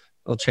they'll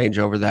change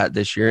over that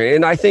this year.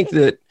 And I think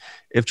that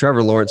if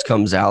Trevor Lawrence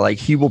comes out, like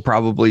he will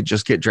probably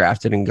just get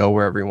drafted and go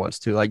wherever he wants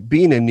to. Like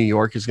being in New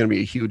York is going to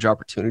be a huge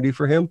opportunity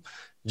for him.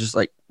 Just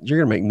like you're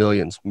going to make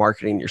millions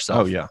marketing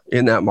yourself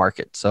in that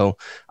market. So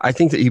I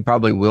think that he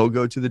probably will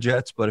go to the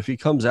Jets, but if he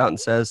comes out and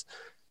says,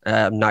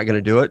 I'm not going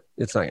to do it,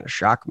 it's not going to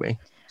shock me.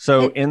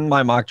 So in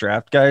my mock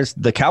draft, guys,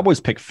 the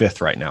Cowboys pick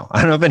 5th right now. I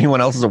don't know if anyone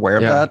else is aware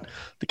of that.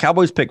 The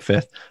Cowboys pick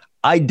 5th.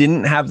 I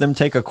didn't have them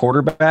take a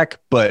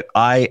quarterback, but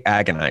I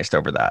agonized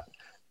over that.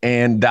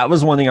 And that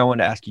was one thing I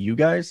wanted to ask you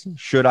guys.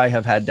 Should I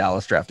have had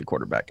Dallas draft a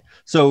quarterback?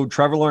 So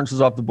Trevor Lawrence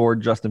is off the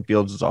board. Justin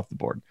Fields is off the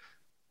board.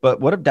 But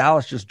what if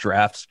Dallas just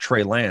drafts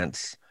Trey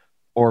Lance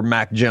or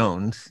Mac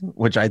Jones,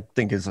 which I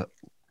think is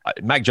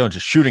Mac Jones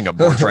is shooting up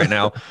boards right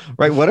now,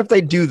 right? What if they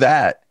do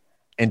that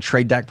and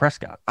trade Dak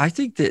Prescott? I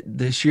think that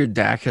this year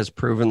Dak has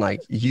proven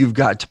like, you've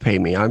got to pay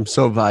me. I'm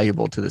so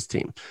valuable to this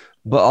team.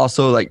 But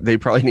also like they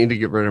probably need to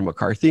get rid of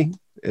McCarthy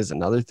is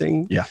another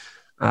thing. Yeah.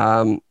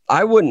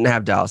 I wouldn't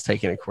have Dallas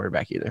taking a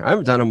quarterback either. I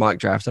haven't done a mock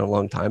draft in a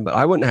long time, but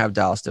I wouldn't have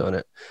Dallas doing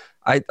it.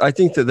 I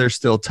think that they're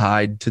still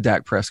tied to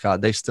Dak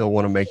Prescott. They still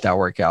want to make that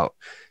work out.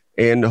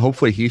 And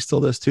hopefully he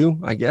still does too,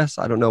 I guess.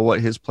 I don't know what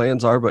his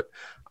plans are, but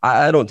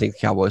I don't think the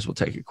Cowboys will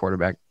take a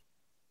quarterback.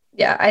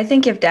 Yeah, I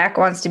think if Dak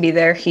wants to be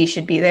there, he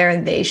should be there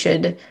and they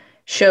should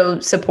show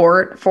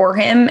support for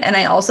him. And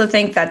I also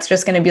think that's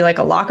just going to be like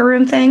a locker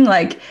room thing.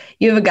 Like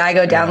you have a guy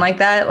go down like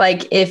that.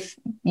 Like if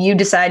you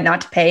decide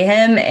not to pay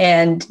him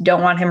and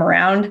don't want him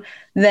around,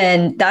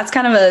 then that's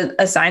kind of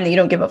a sign that you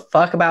don't give a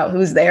fuck about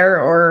who's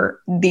there or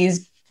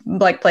these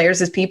like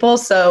players as people.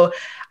 So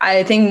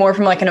I think more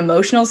from like an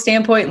emotional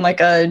standpoint and like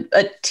a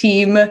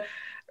team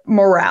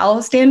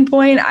morale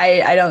standpoint,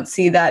 I don't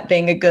see that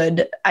being a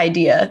good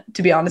idea,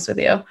 to be honest with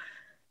you.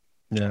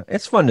 Yeah,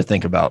 it's fun to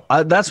think about.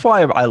 That's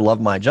why I love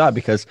my job,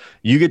 because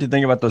you get to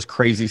think about those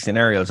crazy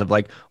scenarios of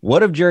like,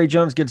 what if Jerry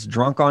Jones gets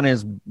drunk on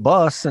his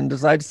bus and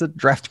decides to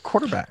draft a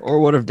quarterback? Or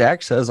what if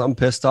Dak says, I'm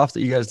pissed off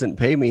that you guys didn't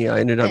pay me. I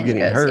ended up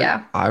getting hurt.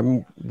 Yeah. I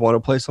want to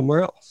play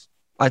somewhere else.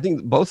 I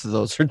think both of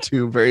those are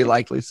two very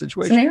likely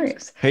situations.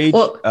 Scenarios.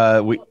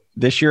 Paige,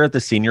 this year at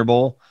the Senior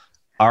Bowl,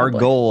 our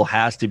goal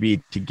has to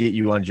be to get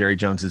you on Jerry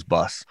Jones's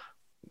bus.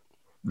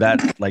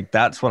 That's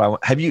what I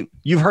want.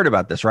 You've heard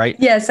about this, right?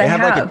 Yes, I have.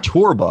 They have like a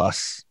tour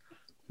bus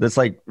that's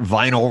like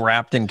vinyl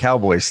wrapped in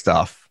Cowboys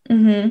stuff.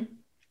 Mm-hmm.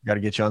 Got to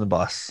get you on the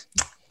bus.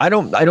 I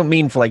don't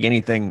mean for like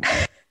anything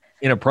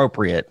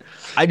inappropriate.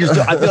 I feel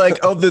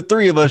like of the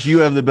three of us, you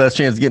have the best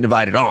chance of getting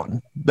invited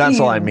on. That's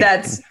all I mean.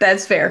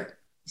 That's fair.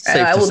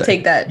 I will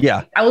take that.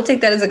 Yeah. I will take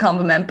that as a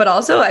compliment. But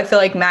also I feel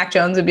like Mac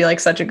Jones would be like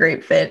such a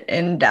great fit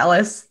in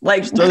Dallas.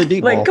 Like, throw the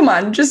deep ball. Come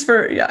on, just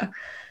for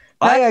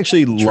I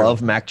actually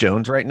love Mac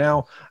Jones right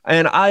now.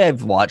 And I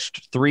have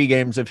watched 3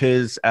 games of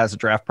his as a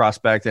draft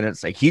prospect, and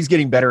it's like he's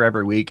getting better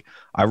every week.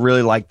 I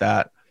really like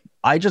that.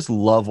 I just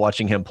love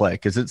watching him play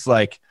because it's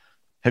like,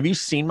 have you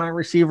seen my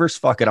receivers?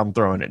 Fuck it, I'm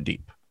throwing it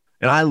deep.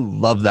 And I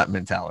love that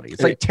mentality.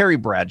 It's like Terry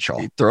Bradshaw.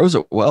 He throws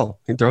it well.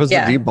 He throws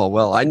the deep ball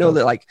well. I know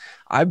that, like,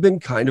 I've been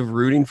kind of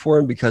rooting for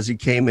him because he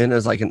came in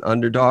as like an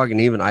underdog. And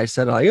even I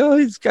said, like, oh,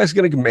 this guy's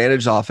going to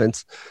manage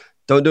offense.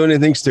 Don't do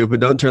anything stupid.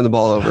 Don't turn the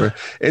ball over.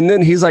 And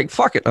then he's like,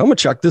 fuck it. I'm going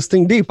to chuck this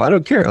thing deep. I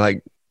don't care.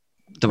 Like,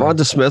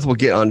 Devonta Smith will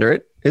get under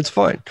it. It's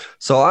fine.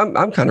 So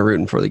I'm kind of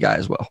rooting for the guy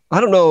as well.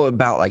 I don't know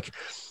about like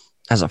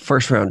as a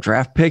first round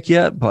draft pick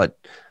yet, but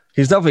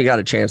he's definitely got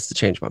a chance to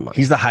change my mind.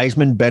 He's the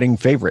Heisman betting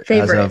favorite.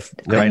 As of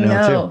right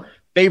now, too.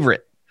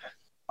 Favorite.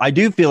 I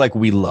do feel like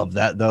we love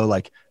that, though.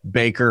 Like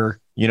Baker,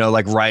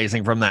 like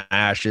rising from the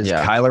ashes.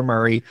 Yeah. Kyler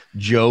Murray,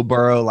 Joe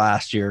Burrow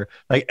last year.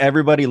 Like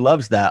everybody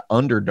loves that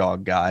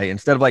underdog guy.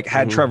 Instead of like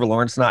had Trevor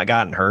Lawrence not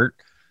gotten hurt,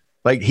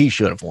 like he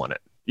should have won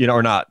it,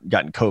 or not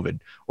gotten COVID.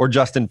 Or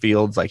Justin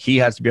Fields, like he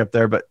has to be up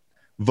there. But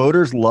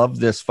voters love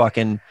this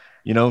fucking,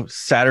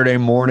 Saturday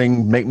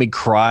morning make me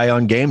cry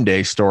on game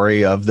day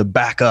story of the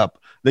backup.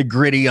 The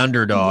gritty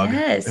underdog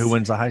who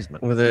wins the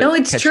Heisman. With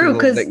it's true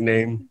because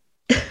nickname.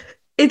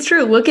 It's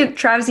true. Look at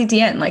Travis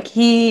Etienne. Like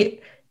he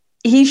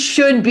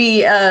should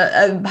be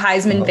a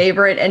Heisman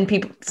favorite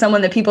and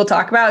someone that people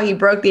talk about. He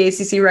broke the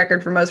ACC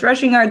record for most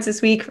rushing yards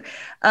this week.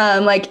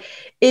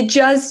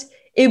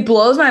 It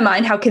blows my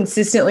mind how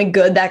consistently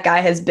good that guy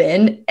has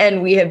been,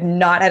 and we have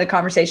not had a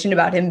conversation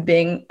about him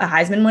being a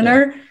Heisman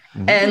winner.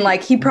 Yeah. And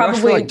like he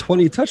probably for like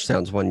 20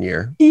 touchdowns one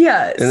year.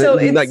 Yeah. And so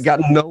it's like got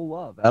no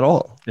love at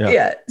all.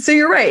 Yeah. So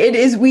you're right. It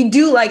is. We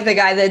do like the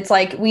guy that's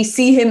like, we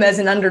see him as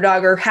an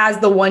underdog or has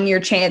the 1 year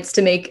chance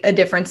to make a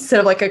difference instead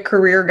of like a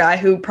career guy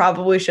who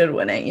probably should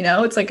win it.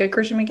 It's like a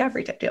Christian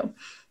McCaffrey type deal.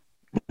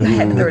 I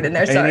had to throw it in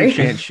there. Sorry. Any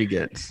chance she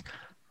gets.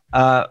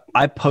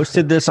 I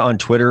posted this on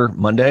Twitter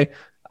Monday.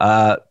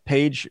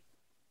 Paige,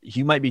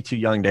 you might be too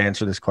young to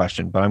answer this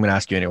question, but I'm going to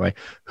ask you anyway.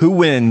 Who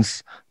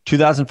wins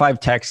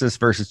 2005 Texas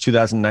versus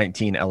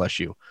 2019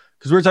 LSU?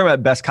 Because we're talking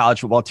about best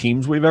college football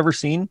teams we've ever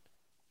seen.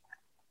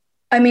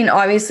 I mean,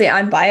 obviously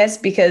I'm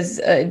biased because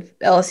of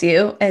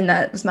LSU, and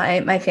that was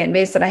my fan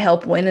base that I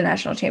helped win a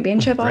national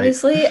championship,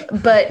 obviously.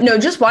 Right. But no,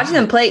 just watching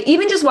them play,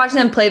 even just watching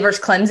them play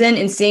versus Clemson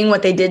and seeing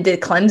what they did to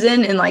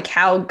Clemson and like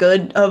how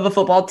good of a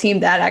football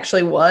team that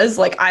actually was,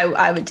 like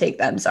I would take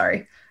them.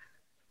 Sorry.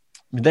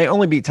 They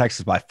only beat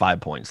Texas by 5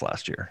 points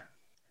last year.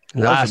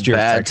 Last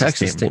year's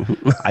Texas team.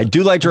 I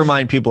do like to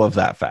remind people of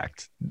that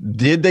fact.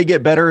 Did they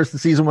get better as the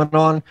season went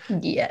on?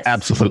 Yes.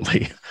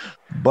 Absolutely.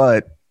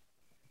 But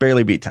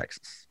barely beat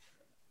Texas.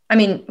 I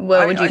mean,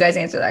 would you guys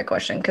answer that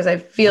question? Because I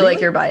feel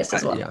like you're biased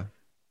as well. Yeah.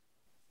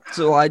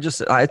 So I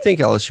think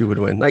LSU would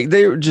win. Like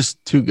they were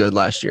just too good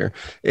last year.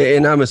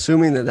 And I'm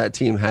assuming that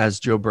team has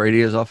Joe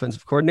Brady as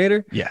offensive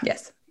coordinator. Yeah.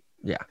 Yes.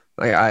 Yeah.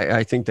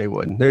 I think they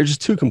would. They're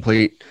just too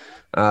complete.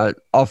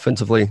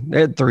 Offensively,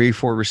 they had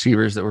 3-4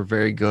 receivers that were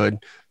very good,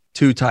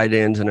 2 tight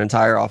ends, an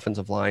entire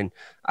offensive line.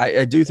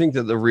 I do think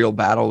that the real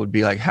battle would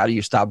be like, how do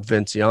you stop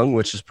Vince Young,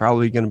 which is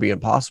probably going to be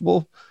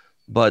impossible.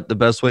 But the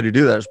best way to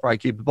do that is probably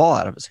keep the ball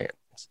out of his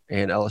hands,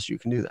 and LSU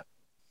can do that.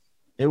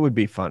 It would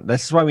be fun.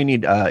 This is why we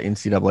need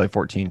NCAA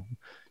 14.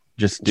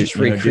 Just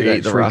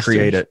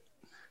recreate it,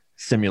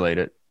 simulate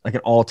it, like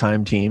an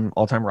all-time team,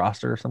 all-time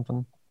roster or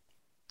something.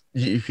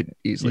 You could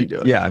easily do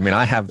it. Yeah, I mean,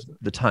 I have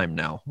the time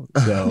now,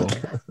 so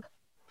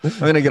I'm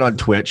gonna get on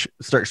Twitch,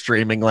 start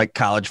streaming like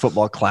college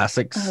football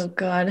classics. Oh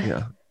God,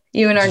 yeah.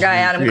 You and our guy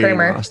Adam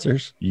Kramer.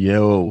 Rosters.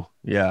 Yo,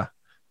 yeah,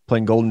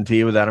 playing Golden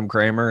Tee with Adam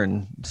Kramer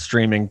and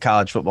streaming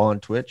college football on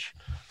Twitch.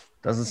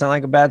 Doesn't sound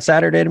like a bad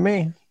Saturday to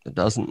me. It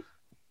doesn't.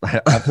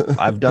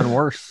 I've done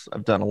worse.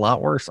 I've done a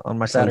lot worse on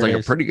my Saturdays. Sounds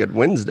like a pretty good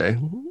Wednesday.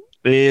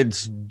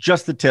 It's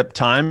just the tip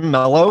time.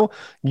 Mello,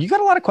 you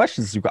got a lot of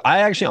questions. I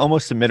actually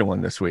almost submitted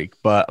one this week,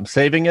 but I'm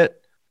saving it.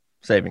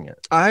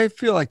 I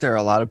feel like there are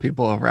a lot of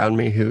people around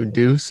me who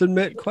do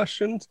submit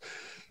questions.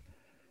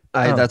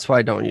 That's why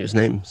I don't use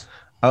names.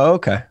 Oh,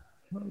 okay.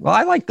 Well,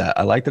 I like that.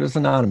 I like that it's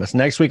anonymous.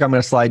 Next week, I'm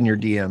going to slide in your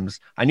DMs.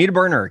 I need a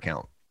burner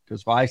account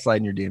because if I slide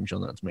in your DMs,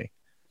 you'll know it's me.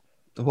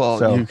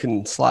 Well, you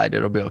can slide.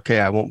 It'll be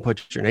okay. I won't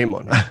put your name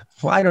on it.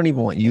 Well, I don't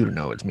even want you to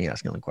know it's me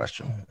asking the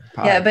question.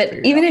 Yeah,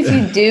 but even if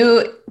you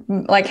do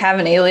like have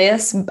an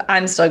alias,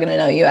 I'm still going to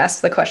know you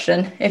asked the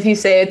question. If you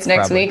say it's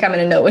next week, I'm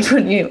going to know which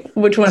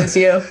one is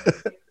you.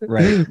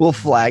 Right. We'll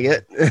flag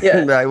it.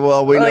 Yeah.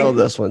 Well, we know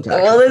this one's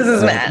actually. Well, this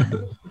is Matt.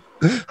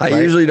 I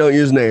usually don't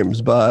use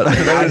names, but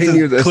I didn't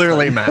use this.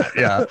 Clearly, Matt.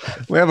 Yeah.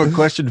 We have a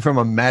question from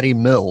a Matty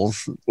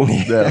Mills.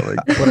 Yeah,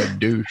 like, what a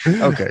douche.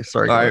 Okay,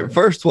 sorry. All right.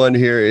 First one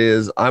here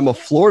is I'm a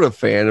Florida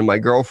fan and my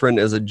girlfriend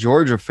is a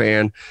Georgia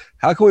fan.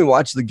 How can we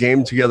watch the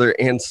game together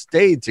and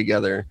stay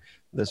together?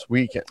 this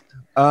weekend?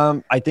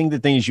 I think the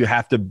thing is you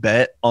have to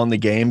bet on the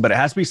game, but it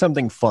has to be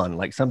something fun,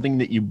 like something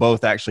that you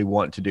both actually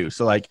want to do.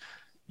 So like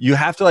you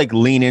have to like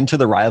lean into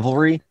the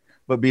rivalry,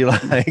 but be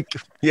like,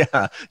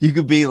 yeah, you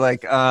could be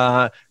like,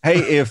 hey,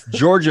 if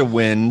Georgia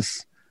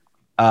wins,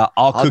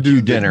 I'll cook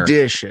you dinner,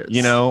 dishes,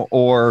 you know,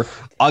 or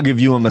I'll give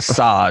you a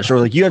massage, or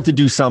like you have to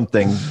do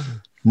something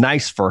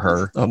nice for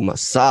her. A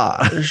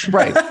massage,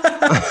 right?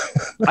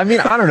 I mean,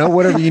 I don't know,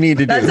 whatever you need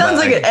to do. That sounds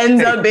like it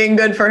ends up being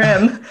good for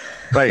him.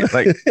 Right.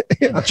 Like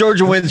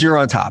Georgia wins, you're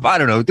on top. I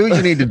don't know. Do what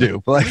you need to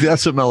do. Like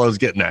that's what Melo's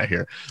getting at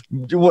here.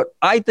 What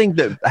I think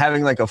that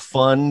having like a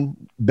fun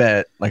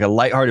bet, like a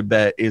lighthearted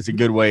bet is a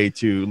good way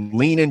to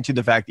lean into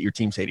the fact that your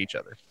teams hate each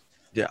other.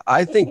 Yeah,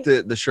 I think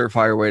that the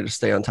surefire way to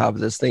stay on top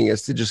of this thing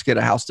is to just get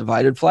a house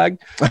divided flag.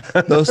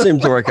 Those seem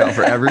to work out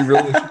for every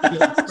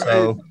relationship.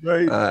 So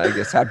I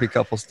guess happy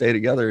couples stay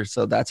together.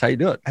 So that's how you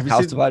do it.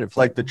 House divided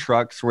flag. Like the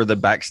trucks where the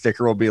back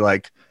sticker will be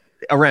like,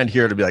 around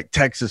here to be like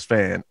Texas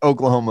fan,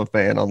 Oklahoma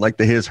fan on like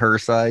the his, her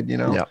side, you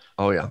know? Yeah.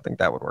 Oh, yeah. I think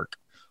that would work.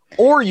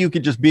 Or you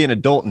could just be an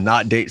adult and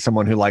not date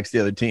someone who likes the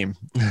other team.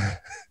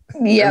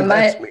 Yeah,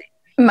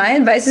 my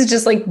advice is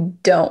just like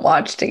don't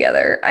watch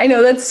together. I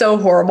know that's so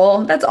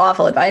horrible. That's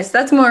awful advice.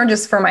 That's more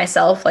just for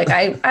myself. Like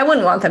I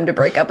wouldn't want them to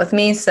break up with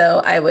me,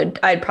 so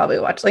I'd probably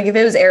watch. Like if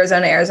it was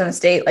Arizona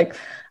State, like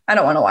I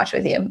don't want to watch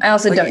with you. I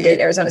also don't date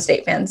Arizona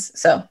State fans,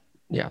 so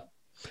yeah.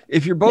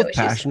 If you're both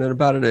passionate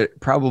about it, it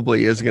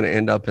probably is going to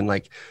end up in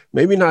like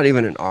maybe not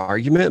even an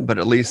argument, but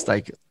at least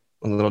like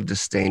a little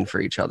disdain for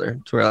each other.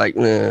 To where like,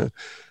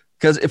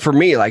 because for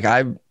me, like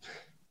I've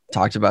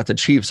talked about the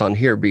Chiefs on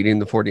here beating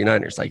the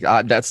 49ers. Like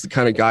that's the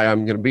kind of guy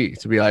I'm going to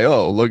be like,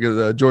 oh, look at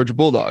the Georgia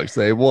Bulldogs.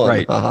 They won.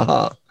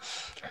 Right.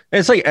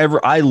 It's like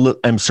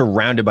I'm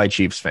surrounded by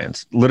Chiefs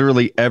fans,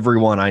 literally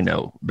everyone I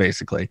know,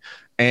 basically.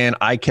 And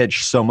I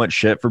catch so much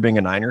shit for being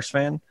a Niners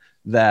fan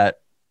that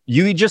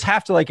you just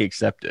have to like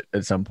accept it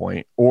at some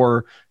point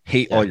or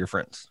hate all your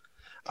friends.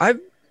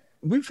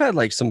 We've had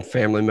like some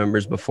family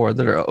members before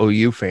that are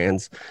OU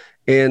fans,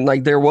 and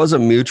like there was a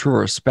mutual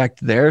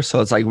respect there.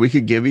 So it's like we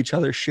could give each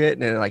other shit,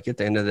 and then, like at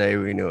the end of the day,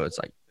 we knew it's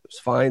like it was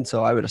fine.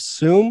 So I would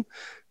assume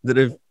that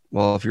if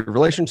your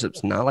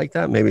relationship's not like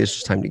that, maybe it's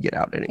just time to get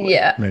out anyway.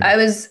 Yeah, maybe. I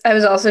was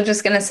also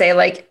just gonna say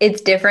like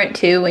it's different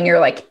too when you're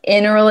like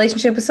in a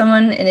relationship with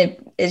someone and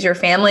it is your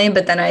family.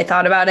 But then I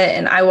thought about it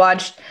and I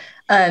watched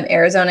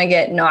Arizona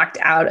get knocked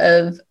out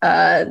of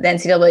the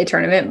NCAA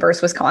tournament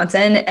versus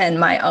Wisconsin, and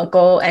my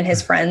uncle and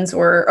his friends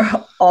were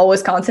all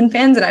Wisconsin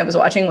fans, and I was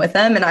watching with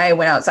them, and I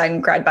went outside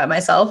and cried by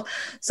myself.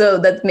 So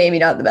that's maybe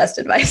not the best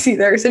advice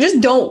either. So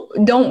just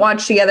don't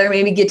watch together.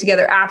 Maybe get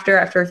together after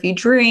a few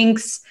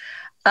drinks,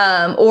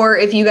 or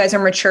if you guys are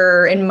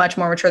mature and much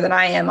more mature than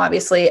I am,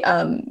 obviously,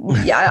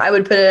 yeah, I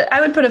would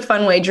put a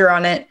fun wager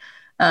on it.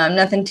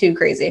 Nothing too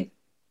crazy.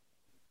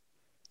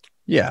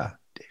 Yeah,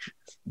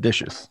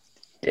 dishes.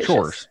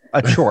 Chores,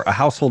 a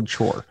household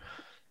chore,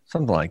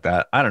 something like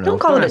that. I don't know. Don't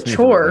call it a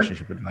chore.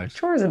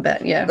 Chore is a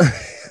bad, yeah.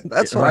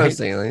 That's what I was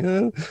saying.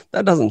 Like,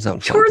 that doesn't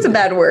sound fun. Chore is a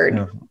bad word.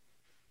 No.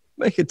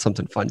 Make it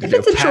something fun to if do.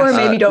 If it's a chore,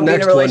 maybe don't be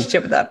in a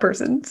relationship with that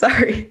person.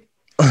 Sorry.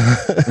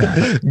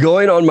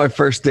 Going on my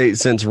first date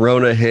since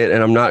Rona hit,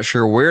 and I'm not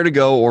sure where to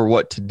go or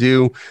what to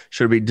do.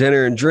 Should it be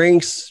dinner and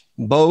drinks?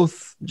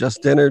 Both?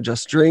 Just dinner?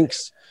 Just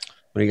drinks?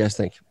 What do you guys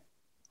think?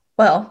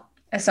 Well,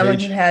 as someone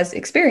who has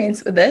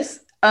experience with this,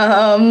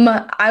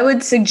 I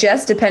would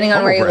suggest, depending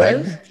on where you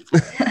live.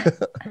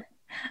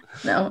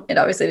 No, it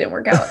obviously didn't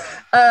work out.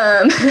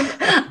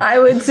 I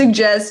would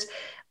suggest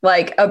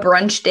like a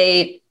brunch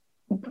date,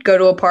 go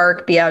to a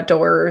park, be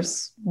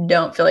outdoors.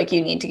 Don't feel like you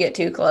need to get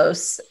too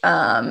close.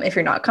 If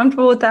you're not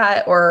comfortable with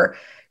that, or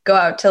go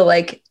out to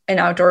like an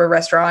outdoor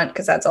restaurant,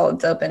 because that's all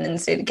that's open in the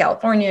state of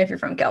California. If you're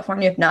from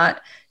California, if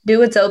not, do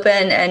what's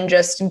open and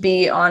just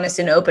be honest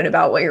and open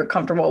about what you're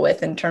comfortable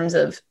with in terms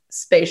of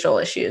spatial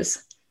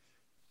issues.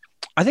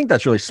 I think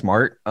that's really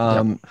smart.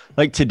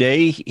 Like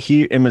today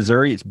here in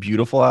Missouri, it's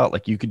beautiful out.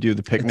 Like you could do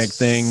the picnic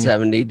thing.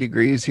 70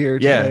 degrees here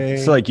today.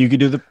 Yeah. So like you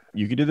could do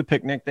the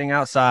picnic thing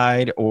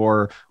outside,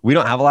 or we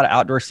don't have a lot of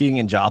outdoor seating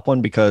in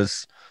Joplin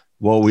because,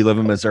 well, we live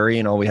in Missouri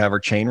and all we have are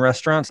chain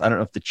restaurants. I don't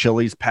know if the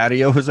Chili's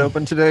patio is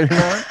open today or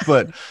not,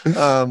 but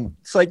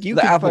it's like the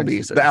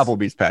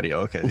Applebee's patio.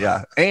 Okay.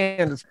 Yeah.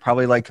 And it's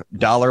probably like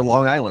 $1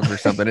 Long Island or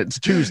something. It's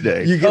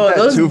Tuesday. You get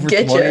that 2 for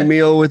 $20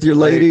 meal with your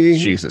lady.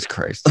 Jesus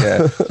Christ.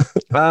 Yeah.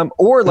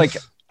 Or like,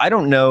 I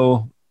don't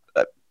know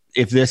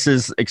if this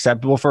is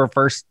acceptable for a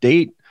first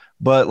date,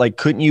 but like,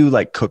 couldn't you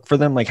like cook for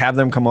them? Like have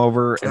them come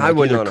over and I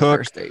wouldn't on a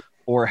first date,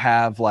 or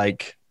have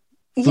like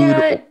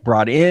food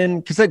brought in,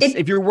 because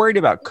if you're worried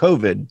about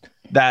COVID,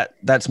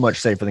 that's much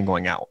safer than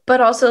going out.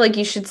 But also like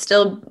you should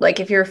still,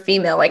 like if you're a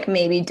female, like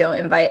maybe don't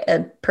invite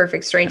a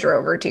perfect stranger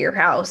over to your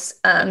house,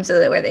 so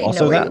that way they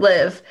know where you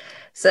live.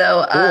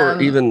 So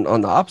or even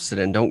on the opposite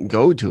end, don't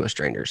go to a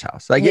stranger's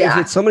house. Like if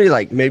it's somebody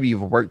like maybe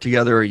you've worked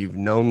together or you've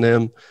known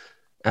them,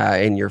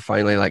 and you're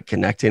finally like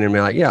connecting and be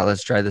like, yeah,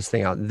 let's try this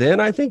thing out. Then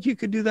I think you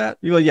could do that.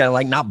 Yeah,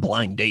 like not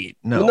blind date.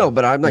 No,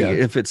 but I'm like,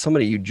 if it's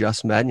somebody you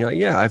just met and you're like,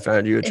 yeah, I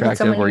found you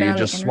attractive, or you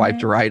just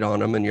swiped right on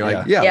them and you're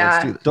like, yeah,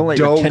 let's do that.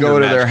 Don't go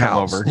to their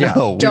house.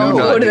 No, don't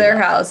go to their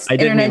house.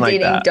 Internet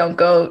dating, don't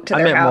go to their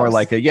house. I meant more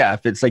like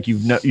if it's like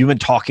you've been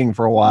talking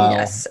for a while.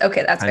 Yes.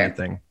 Okay, that's fair.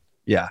 Thing.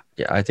 Yeah.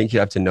 I think you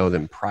have to know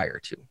them prior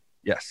to.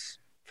 Yes.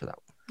 For that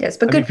one. Yes,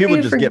 but good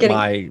people just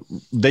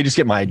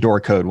get my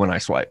door code when I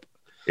swipe.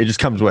 It just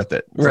comes with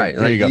it. Right.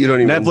 There you go. You don't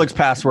even Netflix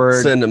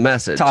password, send a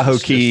message, Tahoe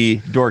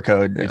key, door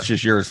code. Yeah. It's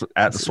just yours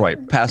at the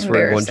swipe.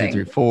 Password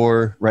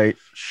 1234. Right.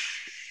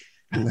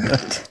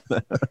 Good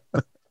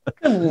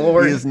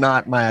Lord. He is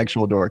not my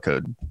actual door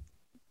code.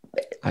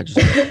 I just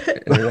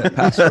internet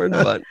password,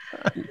 but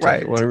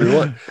right, whatever you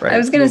want. Right. I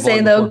was going to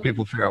say though,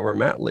 people figure out where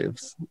Matt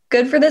lives.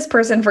 Good for this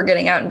person for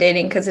getting out and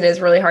dating, because it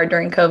is really hard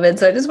during COVID.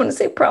 So I just want to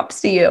say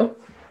props to you.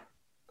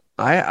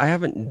 I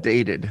haven't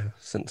dated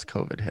since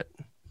COVID hit.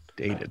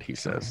 Dated, he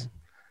says.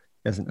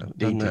 He hasn't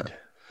dated.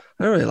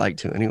 I don't really like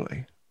to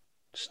anyway.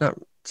 It's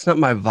not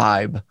my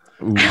vibe.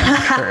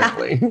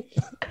 Currently.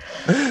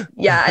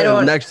 Yeah, I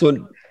don't. Next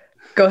one.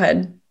 Go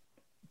ahead.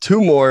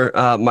 Two more.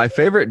 My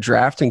favorite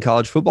draft and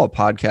college football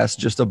podcast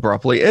just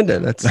abruptly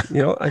ended. That's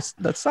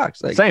that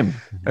sucks. Like, Same.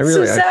 I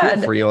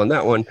feel for you on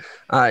that one.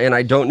 And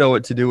I don't know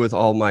what to do with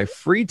all my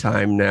free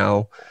time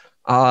now.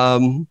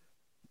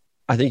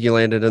 I think you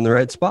landed in the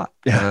right spot.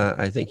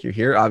 I think you're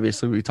here.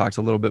 Obviously, we talked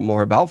a little bit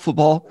more about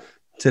football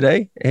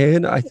today,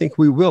 and I think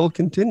we will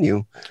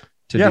continue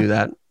to do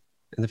that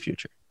in the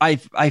future. I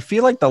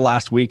feel like the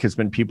last week has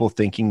been people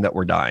thinking that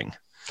we're dying.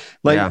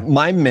 Like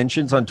my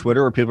mentions on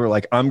Twitter where people are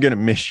like, I'm going to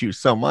miss you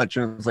so much.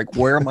 And it's like,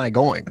 where am I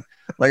going?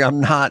 Like, I'm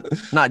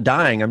not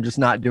dying. I'm just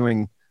not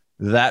doing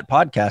that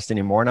podcast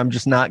anymore. And I'm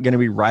just not going to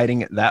be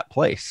writing at that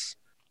place.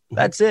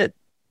 That's it.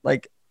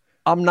 Like,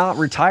 I'm not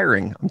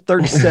retiring. I'm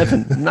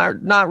 37.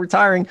 not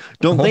retiring.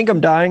 Don't think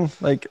I'm dying.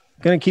 Like,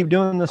 gonna keep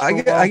doing this.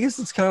 I guess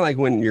it's kind of like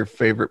when your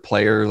favorite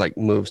player like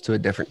moves to a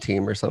different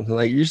team or something.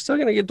 Like, you're still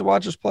gonna get to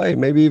watch us play.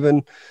 Maybe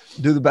even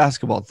do the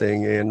basketball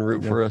thing and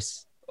root for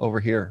us over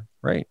here,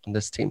 right? On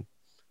this team.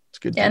 It's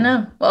good. Yeah,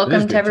 no.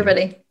 Welcome to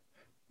everybody. Team.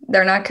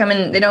 They're not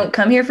coming. They don't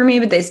come here for me,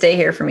 but they stay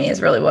here for me.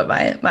 Is really what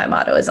my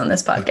motto is on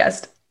this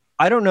podcast.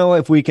 I don't know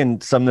if we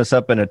can sum this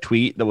up in a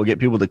tweet that will get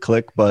people to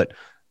click, but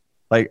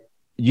like,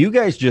 you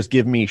guys just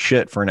give me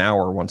shit for an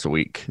hour once a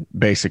week,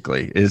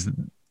 basically, is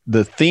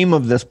the theme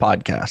of this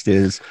podcast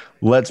is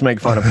let's make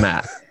fun of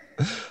Matt.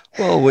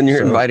 Well, when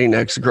you're inviting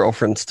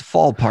ex-girlfriends to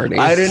fall parties.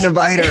 I didn't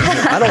invite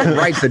her. I don't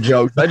write the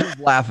jokes. I just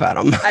laugh at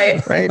them.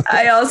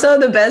 I also,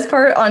 the best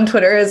part on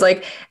Twitter is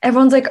like,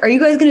 everyone's like, are you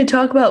guys going to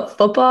talk about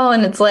football?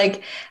 And it's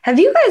like, have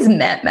you guys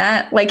met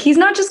Matt? Like, he's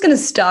not just going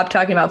to stop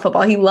talking about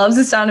football. He loves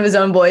the sound of his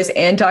own voice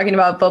and talking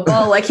about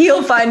football. Like,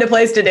 he'll find a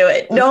place to do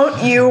it.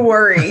 Don't you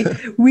worry.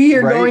 We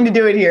are going to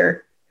do it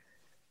here.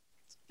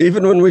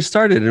 Even when we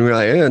started and we were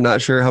like,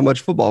 not sure how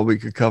much football we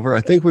could cover.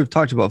 I think we've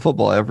talked about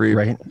football every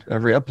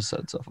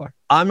episode so far.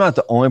 I'm not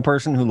the only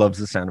person who loves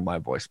the sound of my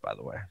voice, by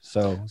the way.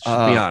 So just be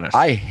honest.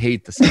 I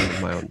hate the sound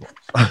of my own voice.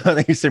 I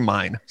think you say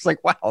mine. It's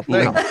like, wow.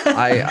 No,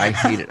 I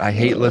hate it. I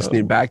hate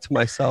listening back to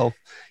myself.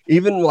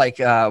 Even like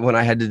when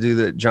I had to do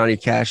the Johnny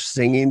Cash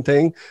singing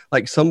thing,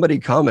 like somebody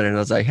commented and I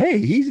was like, hey,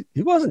 he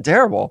wasn't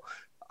terrible.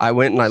 I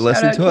went and I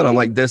listened to it. I'm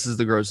like, this is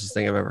the grossest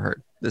thing I've ever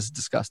heard. This is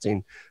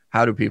disgusting.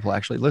 How do people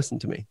actually listen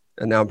to me?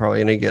 And now I'm probably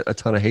going to get a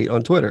ton of hate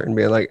on Twitter and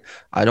being like,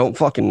 I don't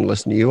fucking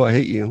listen to you. I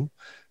hate you.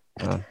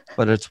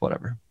 But it's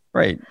whatever.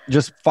 Right.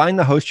 Just find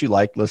the host you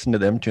like, listen to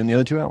them, tune the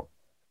other two out.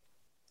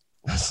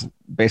 That's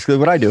basically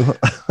what I do.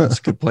 That's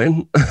a good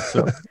plan.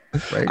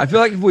 Right. I feel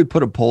like if we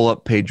put a poll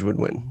up, Paige would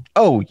win.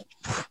 Oh,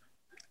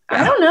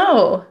 I don't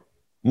know.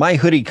 My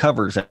hoodie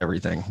covers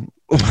everything.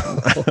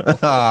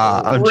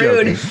 I'm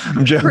Rude. Joking.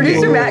 I'm joking.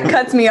 Producer Matt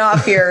cuts me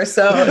off here,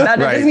 so that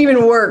doesn't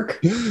even work.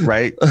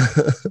 Right.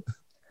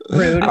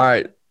 Rude. All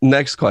right.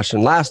 Next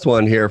question. Last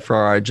one here for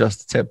our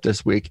Just Tip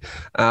this week.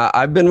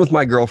 I've been with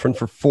my girlfriend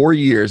for 4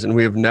 years and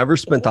we have never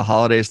spent the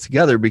holidays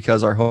together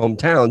because our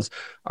hometowns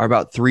are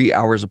about 3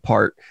 hours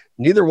apart.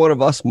 Neither one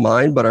of us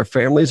mind, but our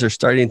families are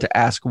starting to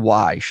ask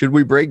why. Should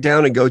we break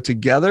down and go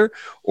together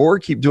or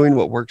keep doing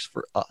what works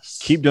for us?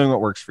 Keep doing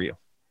what works for you.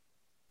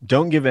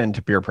 Don't give in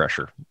to peer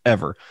pressure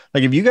ever.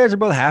 Like, if you guys are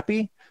both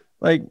happy,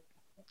 like,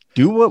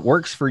 do what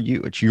works for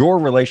you. It's your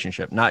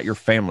relationship, not your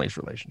family's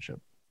relationship.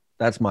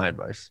 That's my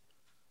advice.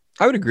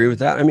 I would agree with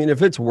that. I mean,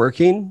 if it's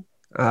working,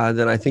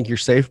 then I think you're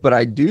safe. But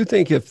I do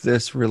think if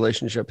this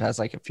relationship has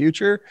like a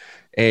future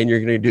and you're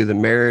going to do the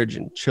marriage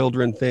and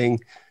children thing,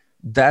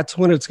 that's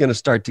when it's going to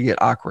start to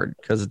get awkward,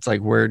 because it's like,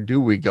 where do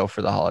we go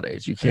for the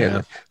holidays? You can't,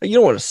 like, you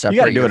don't want to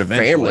separate your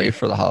family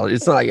for the holidays.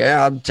 It's not like,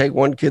 I'll take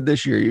one kid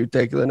this year, you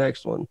take the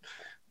next one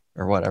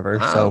or whatever.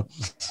 So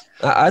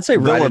I'd say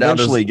they'll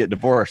eventually get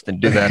divorced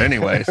and do that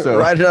anyway. So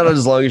write it out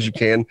as long as you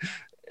can,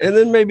 and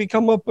then maybe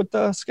come up with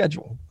a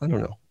schedule. I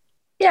don't know.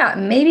 Yeah,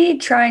 maybe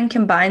try and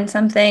combine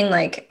something.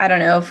 Like, I don't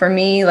know, for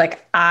me,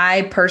 like,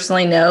 I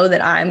personally know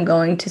that I'm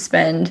going to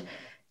spend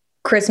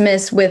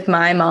Christmas with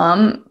my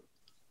mom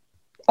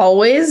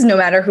always, no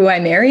matter who I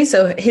marry.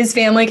 So his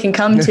family can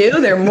come too.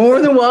 They're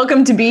more than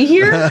welcome to be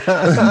here.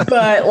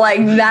 But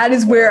like, that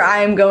is where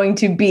I'm going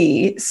to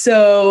be.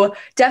 So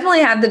definitely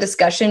have the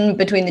discussion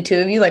between the two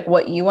of you, like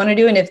what you want to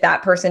do. And if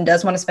that person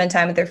does want to spend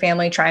time with their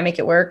family, try and make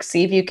it work.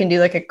 See if you can do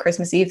like a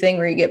Christmas Eve thing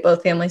where you get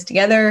both families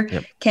together.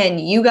 Yep. Can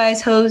you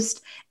guys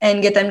host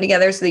and get them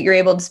together so that you're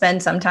able to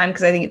spend some time?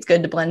 Because I think it's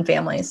good to blend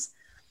families.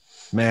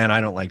 Man,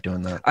 I don't like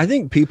doing that. I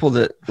think people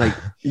that like,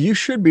 you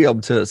should be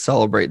able to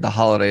celebrate the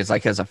holidays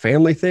like as a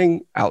family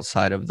thing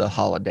outside of the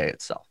holiday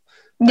itself.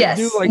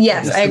 Yes.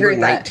 Yes, I agree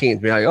with that.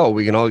 19th, be like, oh,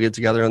 we can all get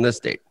together on this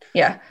date.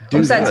 Yeah.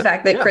 Besides the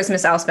fact that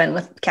Christmas I'll spend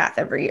with Kath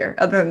every year.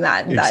 Other than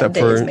that, that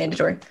day is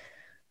mandatory.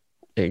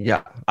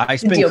 Yeah. I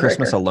spend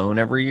Christmas alone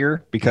every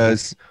year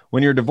because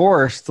when you're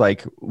divorced,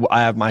 like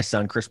I have my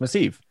son Christmas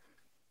Eve.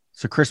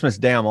 So Christmas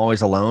Day, I'm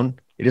always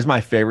alone. It is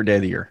my favorite day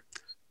of the year.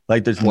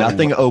 Like there's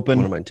nothing open.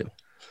 One of mine too.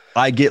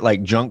 I get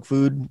like junk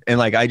food and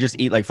like I just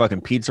eat like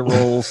fucking pizza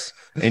rolls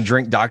and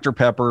drink Dr.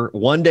 Pepper.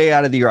 One day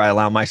out of the year, I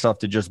allow myself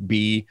to just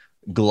be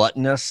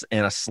gluttonous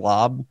and a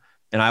slob.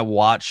 And I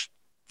watch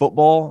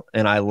football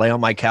and I lay on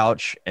my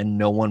couch and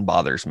no one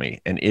bothers me.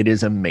 And it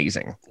is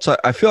amazing. So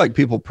I feel like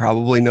people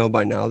probably know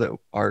by now that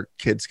our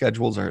kids'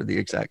 schedules are the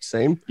exact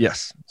same.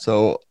 Yes.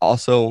 So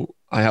also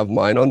I have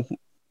mine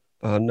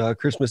on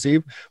Christmas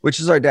Eve, which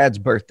is our dad's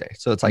birthday.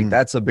 So it's like,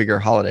 that's a bigger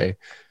holiday.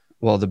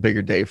 Well, the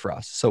bigger day for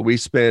us. So we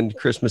spend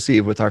Christmas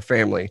Eve with our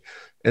family.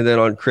 And then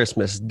on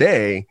Christmas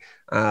Day,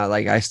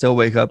 like I still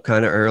wake up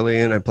kind of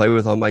early and I play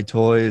with all my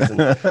toys and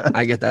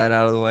I get that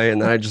out of the way.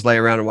 And then I just lay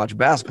around and watch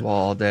basketball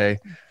all day.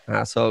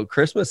 So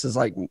Christmas is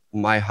like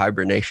my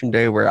hibernation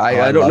day where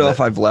I don't know if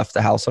I've left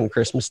the house on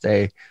Christmas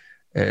Day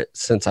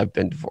since I've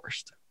been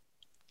divorced.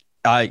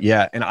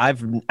 Yeah. And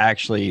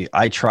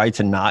I try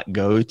to not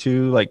go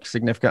to like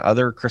significant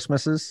other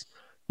Christmases,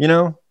 you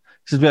know?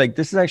 Just be like,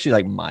 this is actually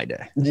like my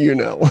day,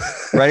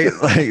 right?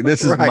 Like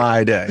this is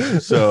my day.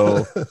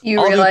 So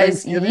you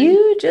realize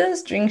you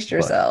just jinxed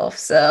yourself.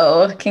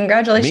 So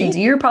congratulations.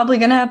 You're probably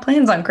going to have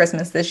plans on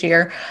Christmas this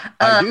year.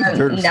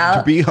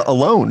 To be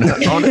alone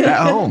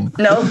at home.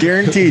 No,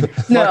 guaranteed.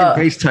 Fucking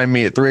FaceTime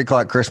me at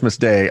 3:00 Christmas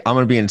Day. I'm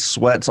going to be in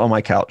sweats on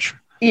my couch.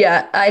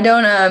 Yeah, I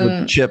don't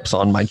with chips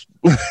on my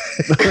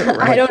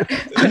I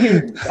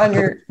don't on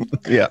your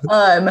yeah.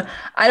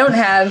 I don't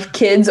have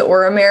kids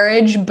or a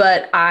marriage,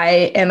 but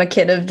I am a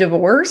kid of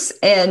divorce,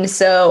 and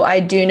so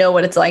I do know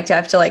what it's like to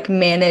have to like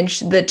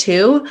manage the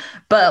two.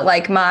 But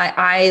like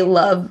I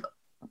love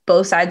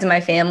both sides of my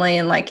family,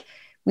 and like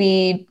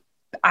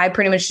I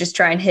pretty much just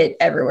try and hit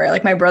everywhere.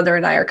 Like my brother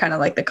and I are kind of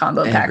like the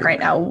combo pack right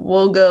now.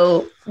 We'll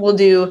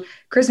do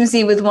Christmas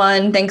Eve with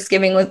one,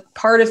 Thanksgiving with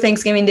part of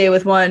Thanksgiving Day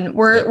with one.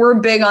 We're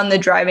big on the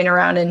driving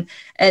around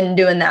and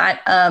doing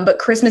that. But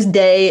Christmas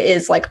Day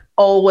is like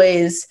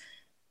always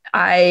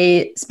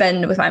I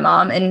spend with my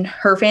mom and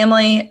her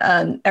family.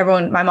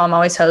 My mom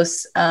always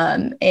hosts,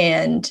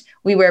 and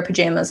we wear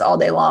pajamas all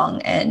day long,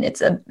 and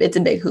it's a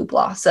big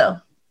hoopla. So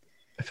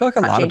I feel like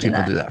a lot of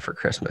people do that for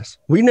Christmas.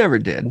 We never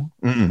did.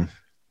 Mm-mm.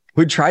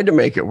 We tried to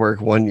make it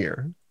work one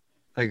year.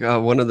 Like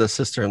one of the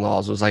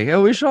sister-in-laws was like,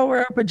 "Oh, we should all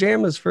wear our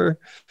pajamas for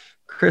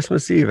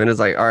Christmas Eve." And it's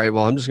like, all right,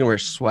 well, I'm just going to wear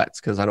sweats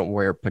because I don't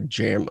wear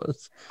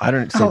pajamas. I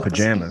don't say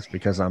pajamas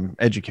because I'm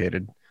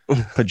educated.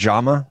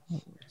 Pajama,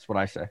 that's what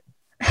I say.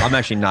 I'm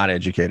actually not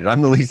educated.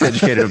 I'm the least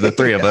educated of the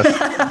three of us.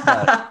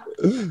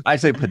 I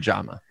say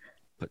pajama.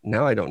 But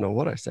now I don't know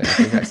what I said. I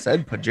think I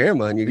said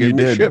pajama and you gave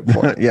me shit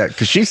for it. Yeah,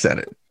 because she said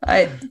it.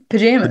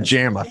 Pajamas.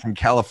 Pajama from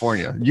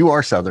California. You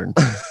are Southern.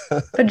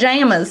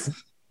 Pajamas.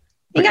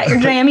 You got your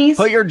jammies.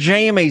 Put your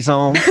jammies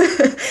on.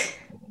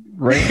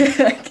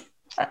 Right.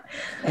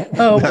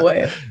 Oh,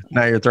 boy.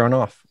 Now you're thrown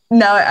off.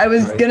 No, I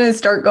was going to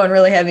start going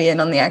really heavy in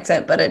on the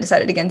accent, but I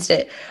decided against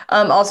it.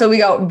 Also, we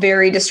got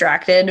very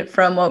distracted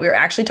from what we were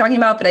actually talking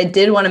about, but I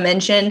did want to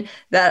mention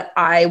that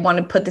I want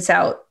to put this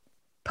out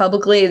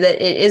publicly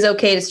that it is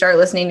okay to start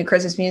listening to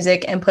Christmas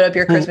music and put up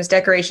your Christmas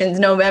decorations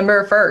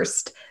November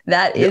 1st.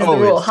 That is the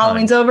rule.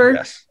 Halloween's over.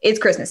 Yes. It's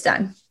Christmas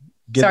time.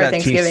 Get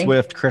that T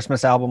Swift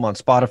Christmas album on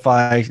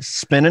Spotify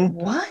spinning.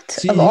 What?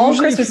 See, of all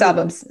Christmas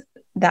albums,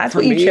 that's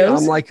what you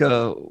chose? I'm like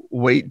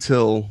wait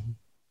till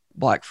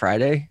Black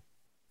Friday.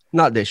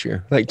 Not this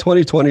year. Like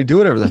 2020, do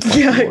whatever the fuck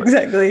you want.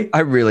 Exactly.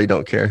 I really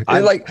don't care.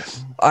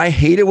 I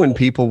hate it when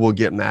people will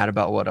get mad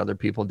about what other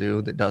people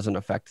do that doesn't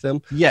affect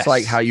them. Yes. It's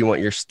like how you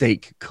want your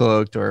steak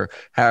cooked or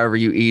however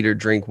you eat or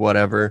drink,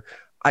 whatever.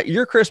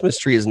 Your Christmas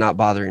tree is not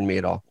bothering me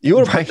at all. You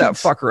want to put that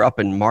fucker up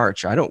in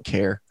March. I don't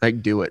care.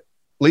 Like, do it.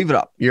 Leave it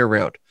up year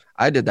round.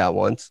 I did that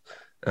once.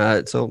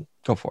 So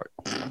go for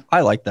it.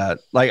 I like that.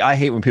 Like, I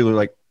hate when people are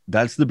like,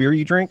 that's the beer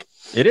you drink?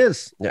 It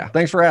is. Yeah.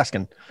 Thanks for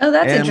asking. Oh,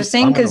 that's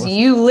interesting because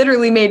you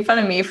literally made fun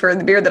of me for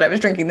the beer that I was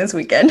drinking this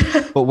weekend.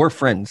 But we're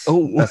friends.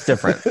 Oh, that's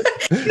different.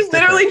 You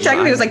literally checked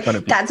me. It was like,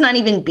 that's not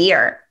even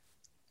beer.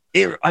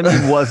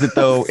 Was it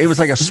though? It was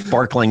like a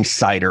sparkling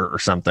cider or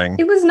something.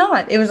 It was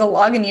not. It was a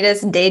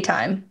Lagunitas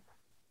daytime.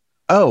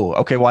 Oh,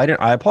 okay. Well,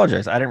 I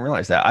apologize. I didn't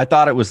realize that. I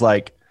thought it was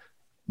like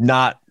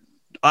not.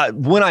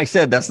 When I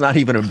said that's not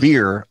even a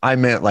beer, I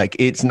meant like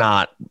it's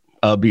not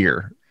a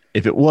beer.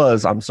 If it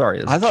was, I'm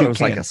sorry. I thought it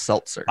was like a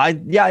seltzer. I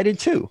did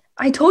too.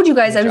 I told you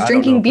guys I was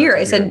drinking beer.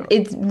 I said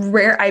it's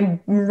rare. I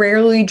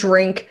rarely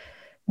drink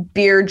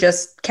beer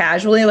just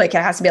casually. Like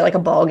it has to be like a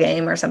ball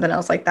game or something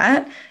else like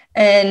that.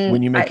 And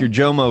when you make your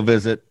JOMO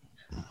visit,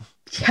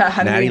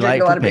 I'm going to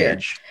drink a lot of beer.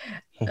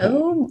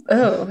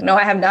 Oh, no,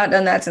 I have not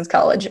done that since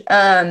college.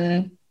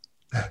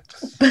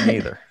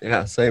 Neither.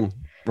 Yeah, same.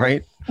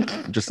 Right?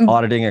 Just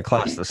auditing a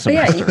class this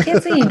semester. Yeah, you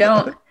can't say you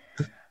don't.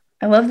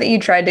 I love that you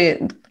tried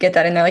to get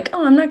that in there. Like,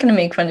 oh, I'm not going to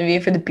make fun of you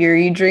for the beer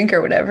you drink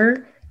or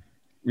whatever.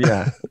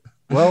 Yeah.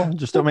 Well,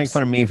 just don't make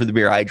fun of me for the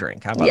beer I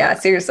drink. How about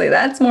that? Seriously.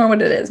 That's more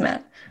what it is,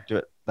 Matt. Do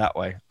it that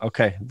way.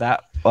 Okay.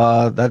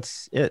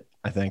 That's it,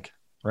 I think.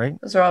 Right?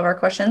 Those are all of our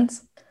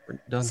questions.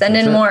 Send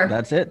in more.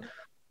 That's it.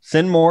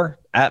 Send more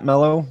at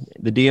Mellow.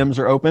 The DMs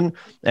are open,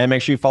 and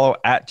make sure you follow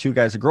at Two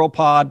Guys a Girl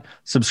Pod.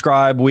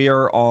 Subscribe.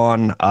 We're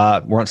on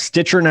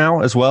Stitcher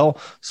now as well,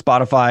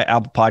 Spotify,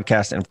 Apple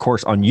Podcasts, and of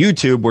course on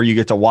YouTube, where you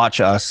get to watch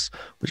us,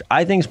 which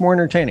I think is more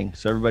entertaining.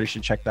 So everybody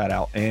should check that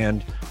out.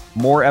 And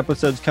more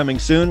episodes coming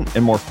soon,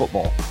 and more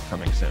football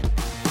coming soon.